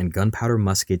steel and gunpowder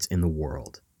muskets in the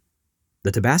world.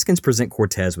 The Tabascans present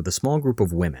Cortés with a small group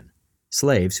of women,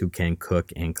 slaves who can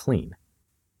cook and clean.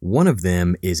 One of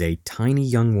them is a tiny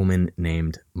young woman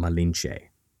named Malinche.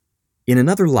 In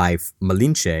another life,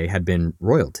 Malinche had been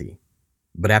royalty,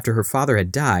 but after her father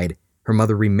had died, her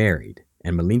mother remarried,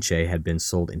 and Malinche had been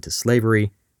sold into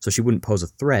slavery so she wouldn't pose a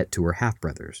threat to her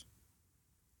half-brothers.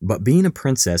 But being a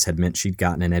princess had meant she'd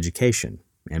gotten an education,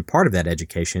 and part of that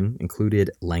education included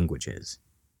languages.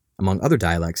 Among other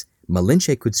dialects,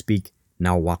 Malinche could speak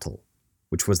Nahuatl,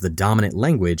 which was the dominant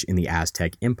language in the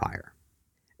Aztec Empire.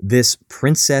 This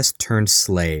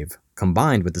princess-turned-slave,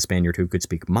 combined with the Spaniard who could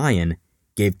speak Mayan,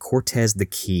 gave Cortés the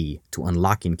key to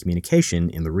unlocking communication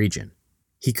in the region.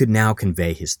 He could now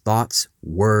convey his thoughts,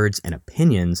 words, and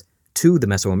opinions to the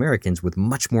Mesoamericans with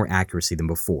much more accuracy than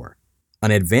before.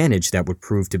 an advantage that would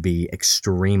prove to be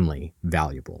extremely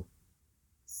valuable.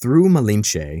 Through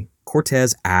Malinche,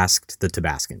 Cortez asked the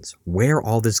Tabascans where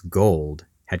all this gold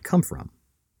had come from.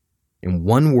 And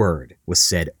one word was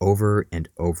said over and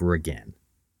over again: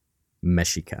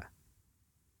 Mexica.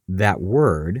 That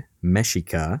word,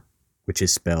 Mexica, which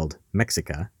is spelled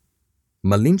Mexica,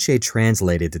 Malinche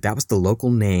translated that was the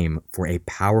local name for a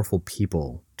powerful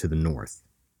people to the north,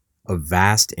 a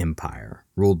vast empire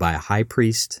ruled by a high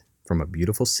priest from a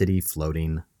beautiful city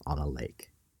floating on a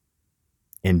lake.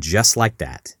 And just like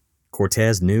that,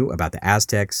 Cortez knew about the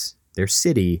Aztecs, their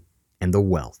city, and the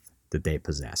wealth that they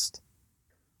possessed.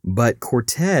 But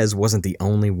Cortez wasn't the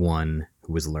only one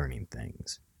who was learning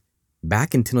things.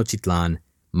 Back in Tenochtitlan,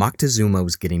 Moctezuma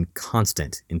was getting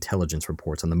constant intelligence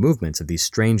reports on the movements of these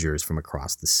strangers from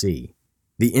across the sea.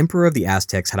 The emperor of the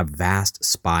Aztecs had a vast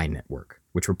spy network,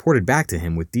 which reported back to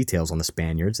him with details on the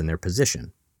Spaniards and their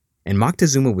position. And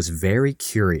Moctezuma was very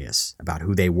curious about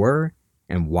who they were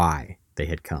and why they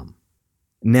had come.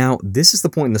 Now, this is the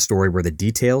point in the story where the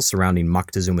details surrounding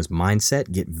Moctezuma's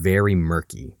mindset get very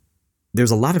murky.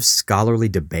 There's a lot of scholarly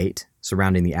debate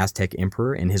surrounding the Aztec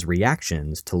emperor and his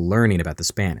reactions to learning about the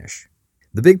Spanish.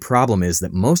 The big problem is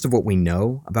that most of what we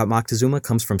know about Moctezuma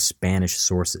comes from Spanish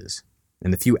sources,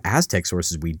 and the few Aztec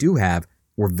sources we do have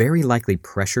were very likely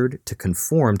pressured to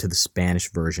conform to the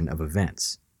Spanish version of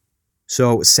events.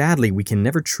 So, sadly, we can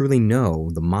never truly know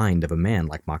the mind of a man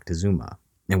like Moctezuma,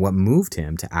 and what moved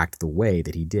him to act the way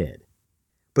that he did.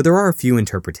 But there are a few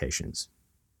interpretations.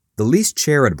 The least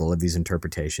charitable of these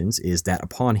interpretations is that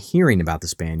upon hearing about the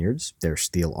Spaniards, their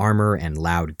steel armor, and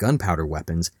loud gunpowder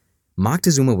weapons,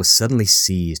 Moctezuma was suddenly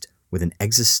seized with an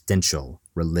existential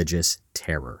religious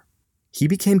terror. He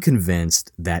became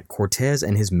convinced that Cortez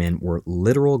and his men were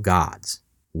literal gods,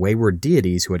 wayward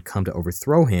deities who had come to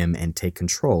overthrow him and take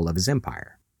control of his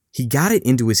empire. He got it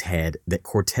into his head that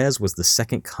Cortez was the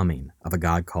second coming of a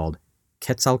god called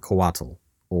Quetzalcoatl,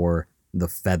 or the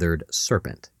Feathered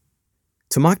Serpent.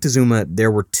 To Moctezuma,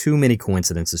 there were too many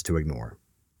coincidences to ignore.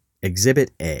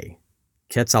 Exhibit A.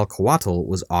 Quetzalcoatl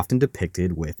was often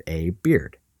depicted with a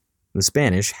beard. The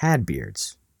Spanish had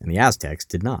beards, and the Aztecs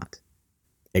did not.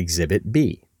 Exhibit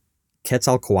B.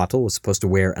 Quetzalcoatl was supposed to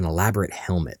wear an elaborate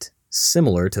helmet,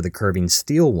 similar to the curving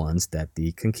steel ones that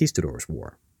the conquistadors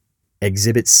wore.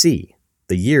 Exhibit C.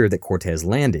 The year that Cortez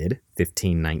landed,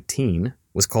 1519,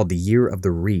 was called the Year of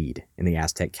the Reed in the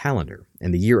Aztec calendar,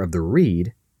 and the Year of the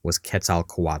Reed was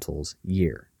Quetzalcoatl's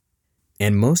year.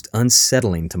 And most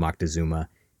unsettling to Moctezuma,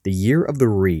 the Year of the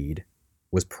Reed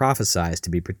was prophesied to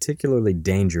be particularly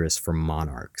dangerous for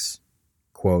monarchs.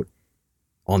 Quote,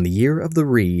 "On the Year of the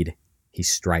Reed, he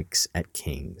strikes at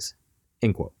kings."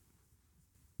 End quote.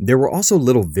 There were also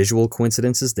little visual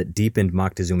coincidences that deepened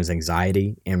Moctezuma's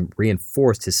anxiety and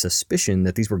reinforced his suspicion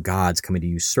that these were gods coming to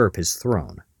usurp his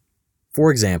throne.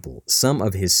 For example, some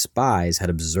of his spies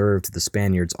had observed the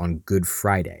Spaniards on Good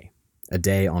Friday, a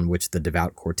day on which the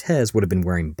devout Cortez would have been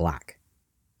wearing black.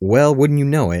 Well, wouldn't you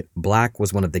know it, black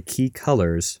was one of the key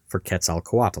colors for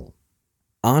Quetzalcoatl.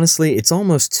 Honestly, it's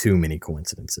almost too many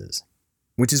coincidences,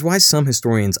 which is why some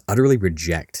historians utterly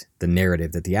reject the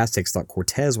narrative that the Aztecs thought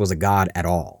Cortez was a god at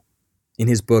all. In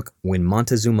his book, When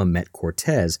Montezuma Met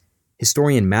Cortez,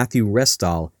 historian Matthew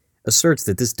Restall asserts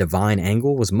that this divine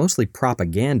angle was mostly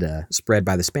propaganda spread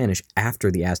by the Spanish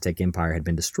after the Aztec Empire had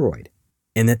been destroyed,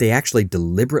 and that they actually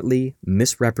deliberately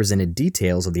misrepresented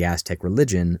details of the Aztec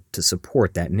religion to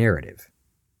support that narrative.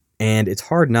 And it's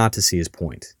hard not to see his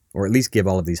point, or at least give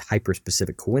all of these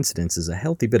hyper-specific coincidences a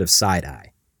healthy bit of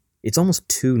side-eye. It's almost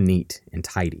too neat and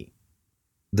tidy.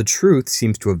 The truth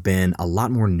seems to have been a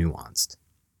lot more nuanced.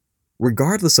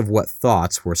 Regardless of what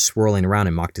thoughts were swirling around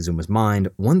in Moctezuma's mind,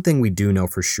 one thing we do know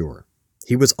for sure: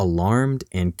 he was alarmed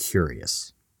and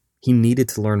curious. He needed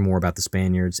to learn more about the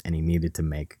Spaniards, and he needed to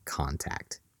make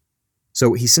contact.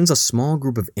 So he sends a small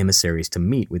group of emissaries to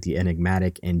meet with the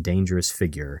enigmatic and dangerous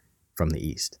figure from the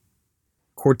east.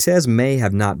 Cortez may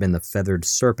have not been the feathered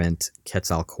serpent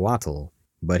Quetzalcoatl,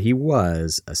 but he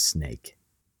was a snake.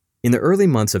 In the early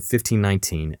months of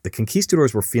 1519, the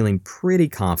conquistadors were feeling pretty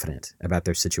confident about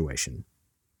their situation.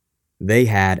 They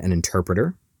had an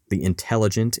interpreter, the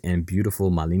intelligent and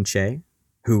beautiful Malinche,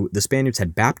 who the Spaniards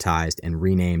had baptized and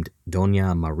renamed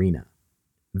Doña Marina.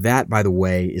 That, by the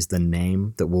way, is the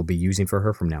name that we'll be using for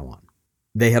her from now on.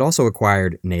 They had also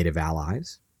acquired native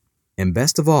allies, and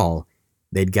best of all,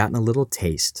 they'd gotten a little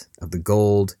taste of the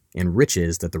gold and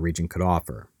riches that the region could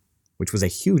offer, which was a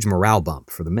huge morale bump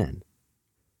for the men.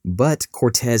 But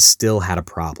Cortez still had a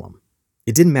problem.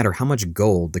 It didn't matter how much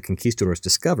gold the conquistadors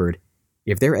discovered,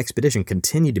 if their expedition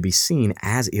continued to be seen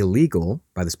as illegal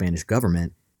by the Spanish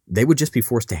government, they would just be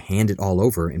forced to hand it all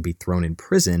over and be thrown in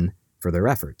prison for their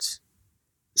efforts.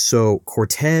 So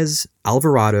Cortez,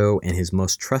 Alvarado, and his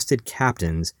most trusted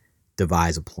captains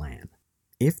devise a plan.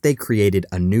 If they created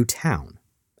a new town,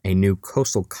 a new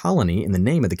coastal colony in the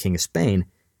name of the King of Spain,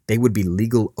 they would be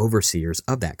legal overseers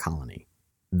of that colony.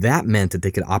 That meant that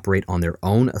they could operate on their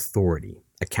own authority,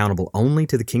 accountable only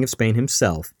to the King of Spain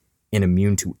himself, and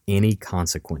immune to any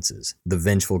consequences the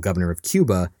vengeful governor of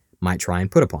Cuba might try and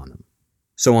put upon them.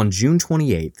 So on June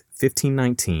 28,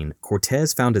 1519,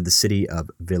 Cortez founded the city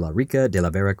of Villarrica de la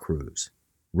Vera Cruz,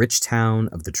 rich town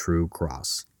of the True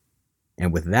Cross.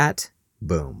 And with that,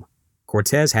 boom,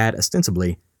 Cortez had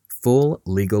ostensibly full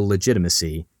legal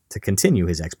legitimacy to continue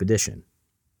his expedition.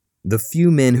 The few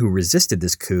men who resisted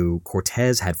this coup,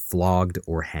 Cortez had flogged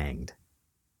or hanged.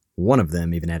 One of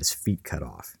them even had his feet cut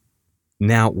off.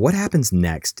 Now, what happens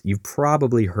next, you've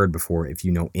probably heard before if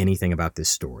you know anything about this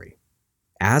story.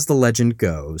 As the legend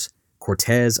goes,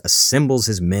 Cortez assembles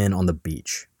his men on the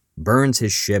beach, burns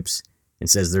his ships, and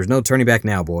says, "There's no turning back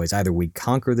now, boys. Either we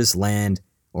conquer this land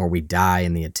or we die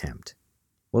in the attempt."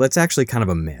 Well, that's actually kind of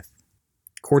a myth.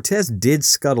 Cortez did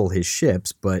scuttle his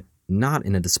ships, but not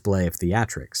in a display of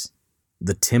theatrics.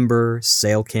 The timber,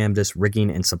 sail canvas,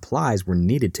 rigging, and supplies were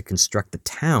needed to construct the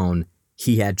town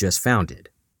he had just founded.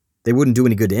 They wouldn't do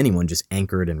any good to anyone just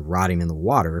anchored and rotting in the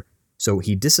water, so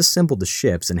he disassembled the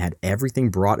ships and had everything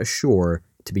brought ashore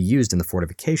to be used in the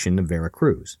fortification of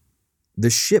Veracruz.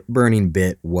 The ship-burning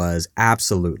bit was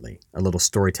absolutely a little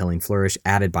storytelling flourish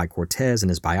added by Cortez and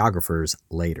his biographers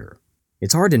later.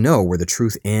 It's hard to know where the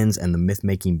truth ends and the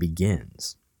myth-making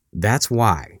begins. That's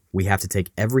why we have to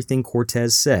take everything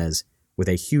Cortez says with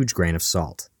a huge grain of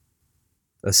salt.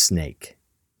 A snake,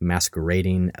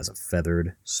 masquerading as a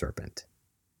feathered serpent.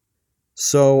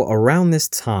 So, around this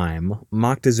time,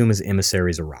 Moctezuma's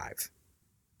emissaries arrive.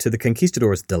 To the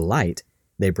conquistadors' delight,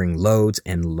 they bring loads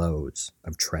and loads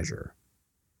of treasure.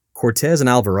 Cortez and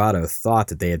Alvarado thought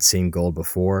that they had seen gold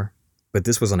before, but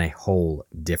this was on a whole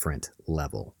different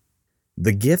level.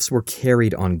 The gifts were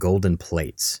carried on golden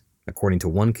plates, according to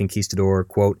one conquistador,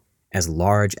 quote, "as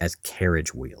large as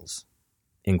carriage wheels,"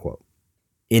 end quote.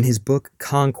 In his book,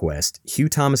 Conquest, Hugh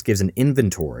Thomas gives an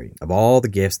inventory of all the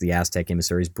gifts the Aztec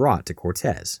emissaries brought to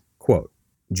Cortez. Quote,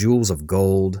 "jewels of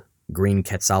gold, green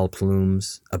quetzal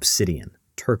plumes, obsidian,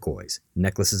 turquoise,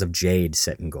 necklaces of jade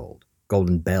set in gold,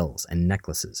 golden bells and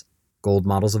necklaces, gold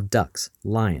models of ducks,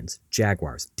 lions,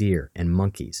 jaguars, deer, and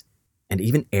monkeys, and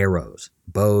even arrows,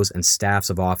 bows, and staffs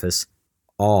of office,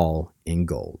 all in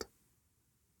gold."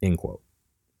 End quote.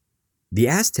 The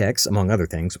Aztecs, among other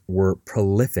things, were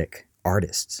prolific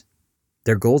artists.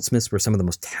 Their goldsmiths were some of the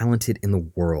most talented in the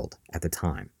world at the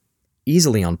time,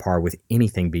 easily on par with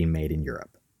anything being made in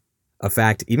Europe. A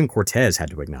fact even Cortez had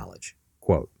to acknowledge.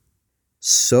 Quote,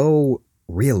 "so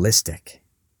realistic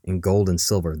in gold and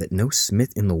silver that no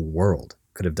smith in the world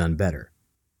could have done better,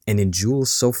 and in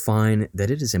jewels so fine that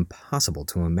it is impossible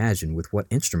to imagine with what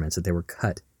instruments that they were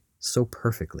cut so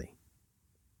perfectly."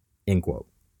 End quote.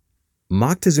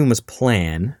 Moctezuma's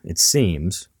plan, it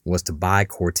seems, was to buy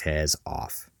Cortez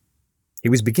off. He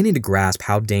was beginning to grasp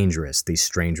how dangerous these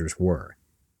strangers were,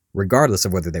 regardless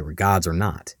of whether they were gods or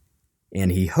not,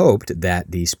 and he hoped that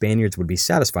the Spaniards would be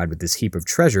satisfied with this heap of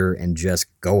treasure and just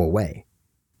go away.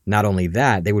 Not only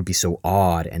that, they would be so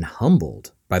awed and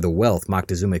humbled by the wealth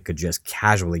Moctezuma could just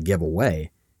casually give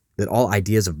away that all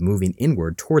ideas of moving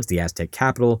inward towards the Aztec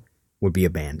capital would be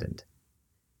abandoned.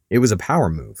 It was a power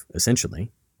move,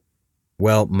 essentially.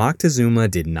 Well,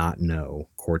 Moctezuma did not know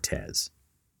Cortez.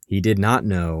 He did not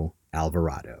know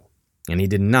Alvarado. And he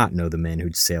did not know the men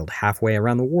who'd sailed halfway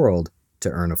around the world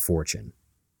to earn a fortune.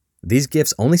 These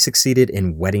gifts only succeeded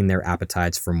in whetting their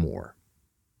appetites for more.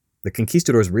 The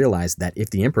conquistadors realized that if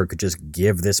the emperor could just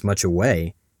give this much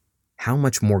away, how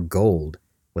much more gold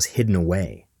was hidden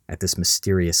away at this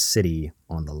mysterious city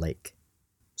on the lake.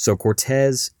 So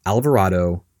Cortez,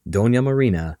 Alvarado, Doña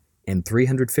Marina, and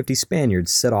 350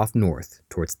 Spaniards set off north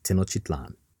towards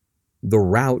Tenochtitlan. The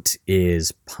route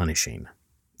is punishing.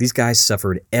 These guys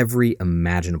suffered every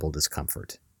imaginable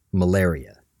discomfort.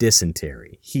 Malaria,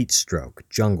 dysentery, heat stroke,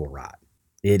 jungle rot.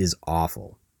 It is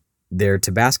awful. Their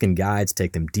Tabascan guides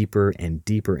take them deeper and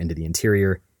deeper into the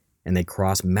interior, and they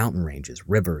cross mountain ranges,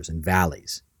 rivers, and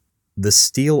valleys. The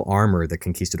steel armor the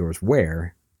conquistadors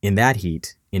wear, in that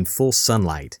heat, in full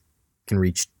sunlight, can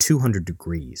reach 200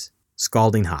 degrees.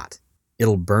 Scalding hot.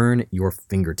 It'll burn your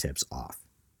fingertips off.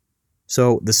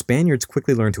 So the Spaniards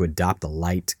quickly learned to adopt the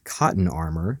light cotton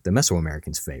armor the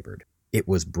Mesoamericans favored. It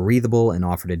was breathable and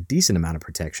offered a decent amount of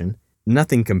protection,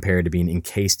 nothing compared to being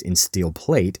encased in steel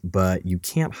plate, but you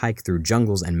can't hike through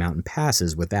jungles and mountain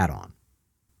passes with that on.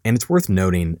 And it's worth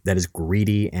noting that as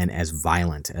greedy and as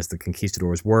violent as the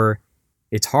conquistadors were,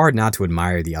 it's hard not to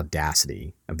admire the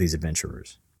audacity of these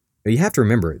adventurers. But you have to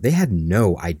remember, they had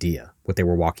no idea what they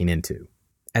were walking into.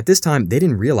 At this time, they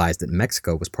didn't realize that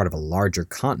Mexico was part of a larger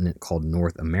continent called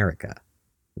North America.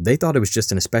 They thought it was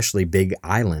just an especially big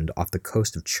island off the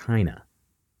coast of China.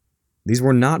 These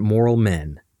were not moral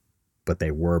men, but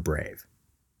they were brave.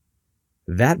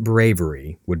 That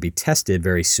bravery would be tested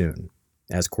very soon,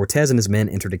 as Cortez and his men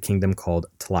entered a kingdom called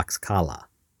Tlaxcala,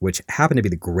 which happened to be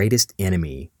the greatest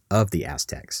enemy of the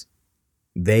Aztecs.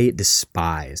 They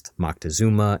despised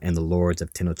Moctezuma and the lords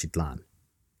of Tenochtitlan.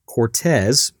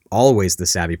 Cortez, always the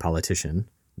savvy politician,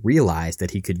 realized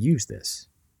that he could use this.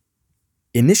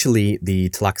 Initially, the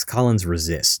Tlaxcalans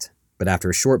resist, but after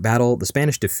a short battle, the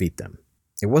Spanish defeat them.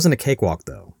 It wasn't a cakewalk,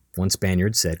 though. One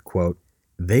Spaniard said, quote,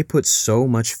 "They put so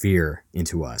much fear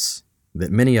into us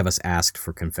that many of us asked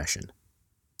for confession."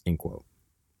 End quote.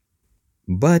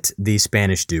 But the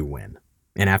Spanish do win,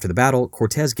 and after the battle,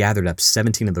 Cortez gathered up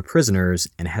 17 of the prisoners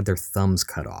and had their thumbs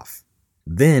cut off.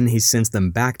 Then he sends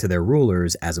them back to their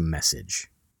rulers as a message.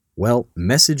 Well,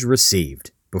 message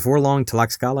received. Before long,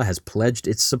 Tlaxcala has pledged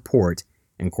its support,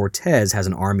 and Cortez has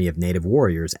an army of native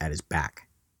warriors at his back.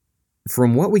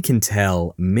 From what we can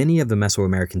tell, many of the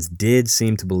Mesoamericans did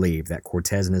seem to believe that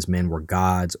Cortez and his men were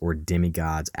gods or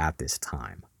demigods at this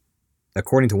time.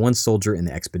 According to one soldier in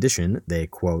the expedition, they,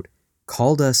 quote,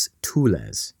 "called us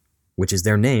Tules," which is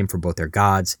their name for both their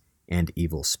gods and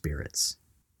evil spirits,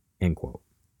 end quote.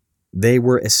 They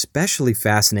were especially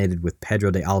fascinated with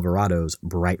Pedro de Alvarado's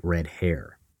bright red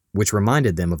hair, which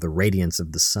reminded them of the radiance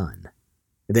of the sun.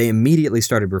 They immediately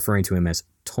started referring to him as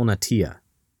Tonatiuh,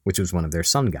 which was one of their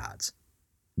sun gods.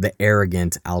 The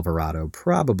arrogant Alvarado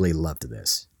probably loved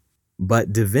this.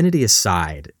 But divinity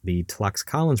aside, the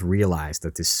Tlaxcalans realized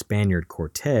that this Spaniard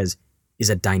Cortez is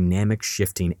a dynamic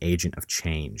shifting agent of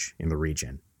change in the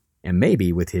region, and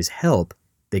maybe with his help,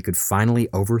 they could finally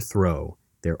overthrow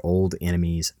their old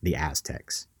enemies, the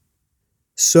Aztecs.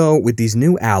 So, with these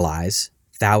new allies,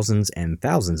 thousands and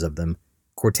thousands of them,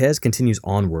 Cortez continues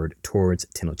onward towards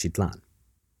Tenochtitlan.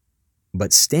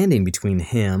 But standing between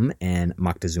him and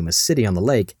Moctezuma's city on the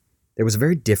lake, there was a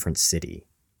very different city.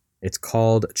 It's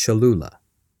called Cholula.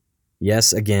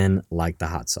 Yes, again, like the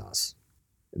hot sauce.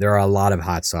 There are a lot of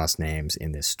hot sauce names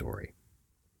in this story.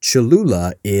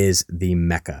 Cholula is the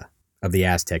Mecca of the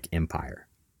Aztec Empire.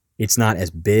 It's not as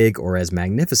big or as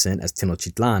magnificent as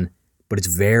Tenochtitlan, but it's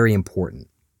very important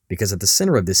because at the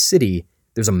center of this city,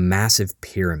 there's a massive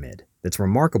pyramid that's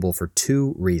remarkable for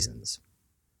two reasons.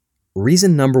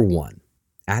 Reason number one,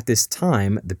 at this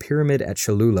time, the pyramid at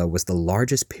Cholula was the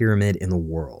largest pyramid in the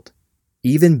world,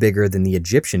 even bigger than the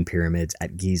Egyptian pyramids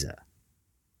at Giza.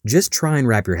 Just try and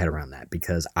wrap your head around that,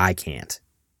 because I can't.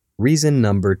 Reason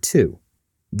number two,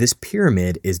 this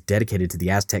pyramid is dedicated to the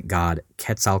Aztec god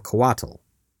Quetzalcoatl.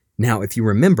 Now, if you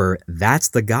remember, that's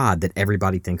the god that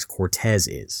everybody thinks Cortez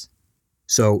is.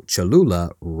 So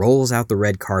Cholula rolls out the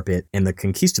red carpet and the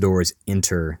conquistadors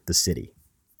enter the city.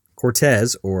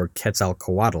 Cortez, or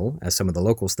Quetzalcoatl, as some of the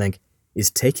locals think,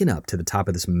 is taken up to the top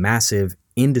of this massive,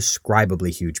 indescribably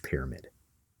huge pyramid.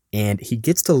 And he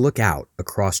gets to look out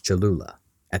across Cholula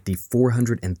at the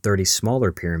 430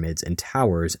 smaller pyramids and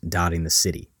towers dotting the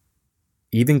city.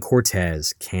 Even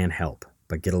Cortez can't help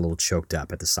but get a little choked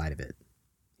up at the sight of it.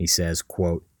 He says,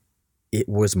 quote, "It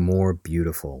was more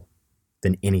beautiful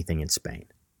than anything in Spain,"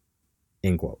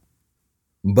 end quote.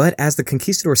 But as the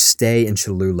conquistadors stay in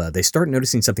Cholula, they start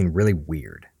noticing something really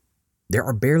weird. There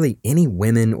are barely any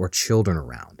women or children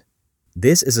around.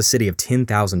 This is a city of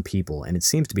 10,000 people, and it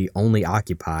seems to be only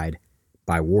occupied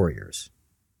by warriors.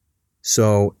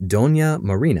 So Doña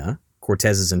Marina,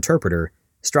 Cortez's interpreter,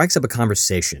 strikes up a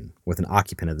conversation with an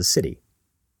occupant of the city.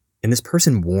 And this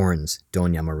person warns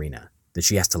Doña Marina that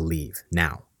she has to leave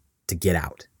now, to get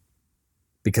out,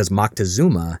 because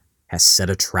Moctezuma has set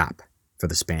a trap for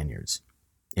the Spaniards,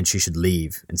 and she should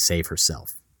leave and save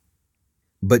herself.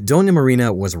 But Doña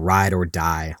Marina was ride or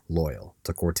die loyal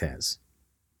to Cortez.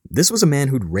 This was a man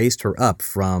who'd raised her up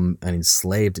from an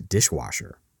enslaved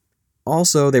dishwasher.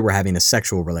 Also, they were having a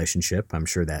sexual relationship. I'm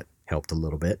sure that helped a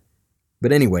little bit.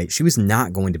 But anyway, she was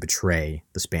not going to betray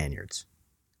the Spaniards.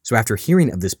 So after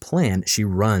hearing of this plan, she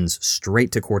runs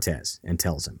straight to Cortez and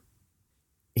tells him.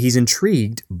 He's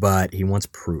intrigued, but he wants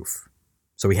proof.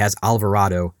 So he has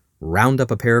Alvarado round up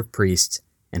a pair of priests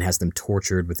and has them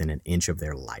tortured within an inch of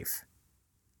their life.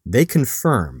 They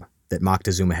confirm that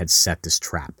Moctezuma had set this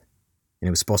trap, and it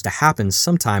was supposed to happen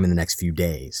sometime in the next few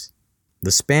days.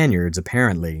 The Spaniards,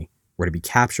 apparently, were to be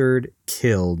captured,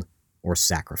 killed, or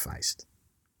sacrificed.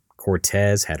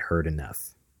 Cortez had heard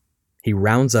enough. He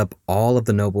rounds up all of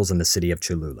the nobles in the city of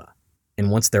Cholula, and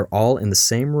once they're all in the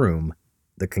same room,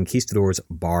 the conquistadors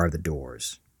bar the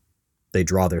doors. They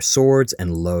draw their swords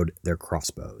and load their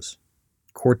crossbows.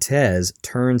 Cortez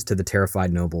turns to the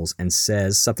terrified nobles and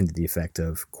says something to the effect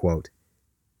of, quote,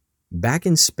 "Back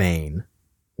in Spain,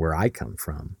 where I come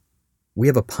from, we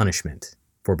have a punishment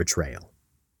for betrayal.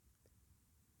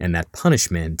 And that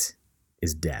punishment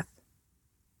is death."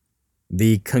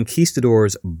 The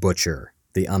conquistadors butcher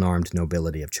the unarmed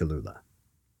nobility of Cholula.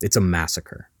 It's a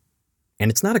massacre.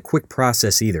 And it's not a quick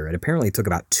process either. It apparently took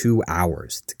about 2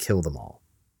 hours to kill them all.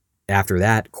 After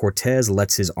that, Cortez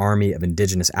lets his army of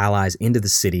indigenous allies into the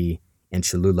city, and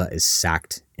Cholula is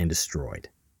sacked and destroyed.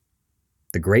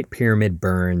 The Great Pyramid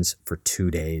burns for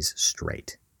 2 days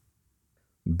straight.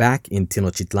 Back in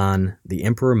Tenochtitlan, the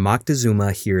Emperor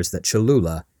Moctezuma hears that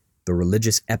Cholula, the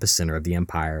religious epicenter of the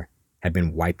empire, had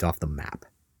been wiped off the map.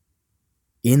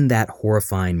 In that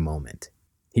horrifying moment,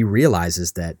 he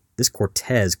realizes that this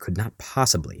Cortez could not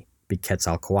possibly be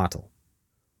Quetzalcoatl.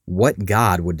 What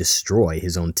god would destroy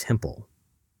his own temple?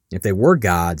 If they were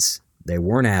gods, they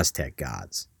weren't Aztec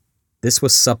gods. This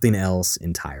was something else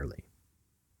entirely.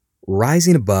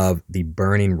 Rising above the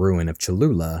burning ruin of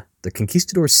Cholula, the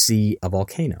conquistadors see a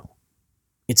volcano.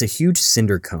 It's a huge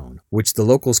cinder cone, which the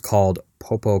locals called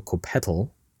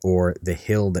Popocatépetl, or the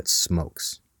hill that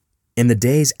smokes. In the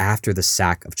days after the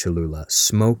sack of Cholula,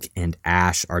 smoke and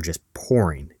ash are just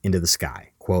pouring into the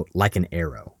sky, quote, like an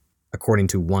arrow, according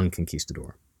to one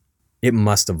conquistador. It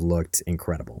must have looked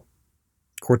incredible.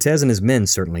 Cortez and his men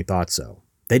certainly thought so.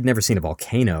 They'd never seen a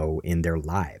volcano in their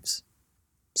lives.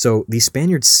 So the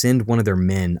Spaniards send one of their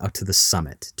men up to the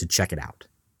summit to check it out.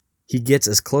 He gets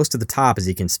as close to the top as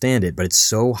he can stand it, but it's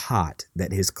so hot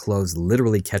that his clothes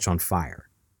literally catch on fire.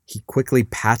 He quickly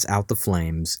pats out the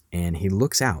flames, and he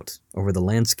looks out over the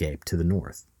landscape to the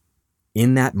north.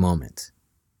 In that moment,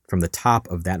 from the top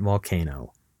of that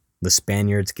volcano, the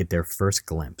Spaniards get their first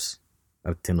glimpse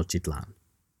of Tenochtitlan.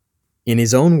 In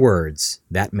his own words,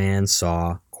 that man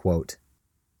saw, quote,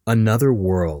 "another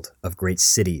world of great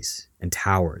cities and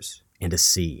towers and a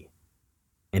sea,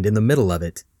 and in the middle of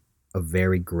it, a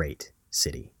very great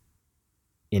city."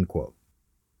 End quote.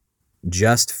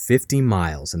 Just 50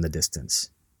 miles in the distance,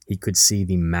 he could see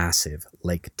the massive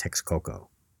Lake Texcoco,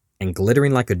 and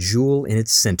glittering like a jewel in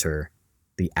its center,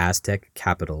 the Aztec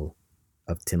capital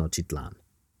of Tenochtitlan.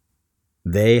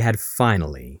 They had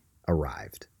finally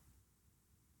arrived.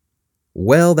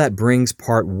 Well, that brings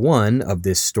part 1 of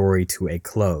this story to a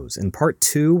close. In part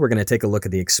 2, we're going to take a look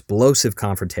at the explosive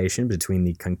confrontation between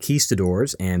the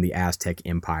conquistadors and the Aztec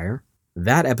Empire.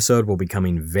 That episode will be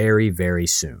coming very, very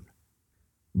soon.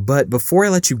 But before I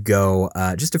let you go,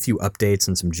 just a few updates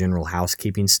and some general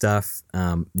housekeeping stuff.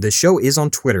 The show is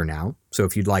on Twitter now, so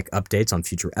if you'd like updates on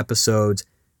future episodes,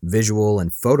 visual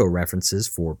and photo references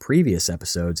for previous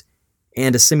episodes,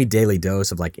 and a semi-daily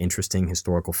dose of interesting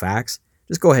historical facts,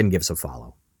 just go ahead and give us a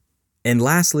follow. And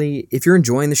lastly, if you're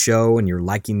enjoying the show and you're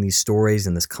liking these stories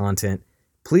and this content,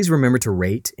 please remember to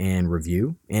rate and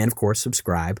review, and of course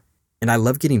subscribe. And I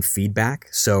love getting feedback,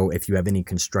 so if you have any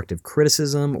constructive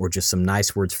criticism or just some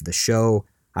nice words for the show,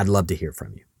 I'd love to hear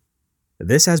from you.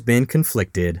 This has been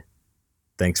Conflicted.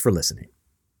 Thanks for listening.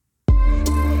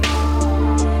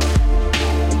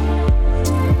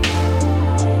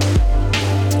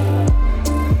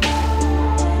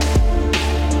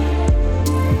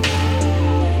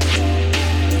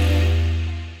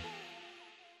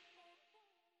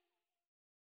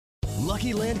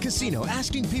 Lucky Land Casino,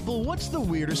 asking people, what's the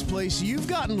weirdest place you've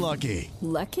gotten lucky?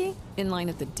 Lucky? In line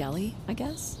at the deli, I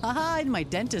guess? Aha, in my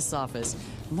dentist's office.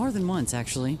 More than once,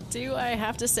 actually. Do I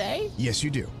have to say? Yes,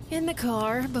 you do. In the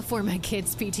car before my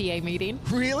kids' PTA meeting.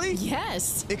 Really?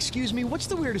 Yes. Excuse me, what's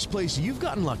the weirdest place you've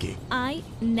gotten lucky? I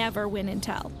never win and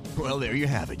tell. Well, there you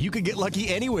have it. You can get lucky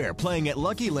anywhere, playing at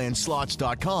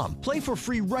LuckyLandSlots.com. Play for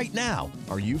free right now.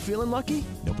 Are you feeling lucky?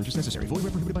 No purchase necessary. Void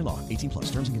where prohibited by law.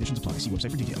 18+. Terms and conditions apply. See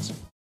website for details.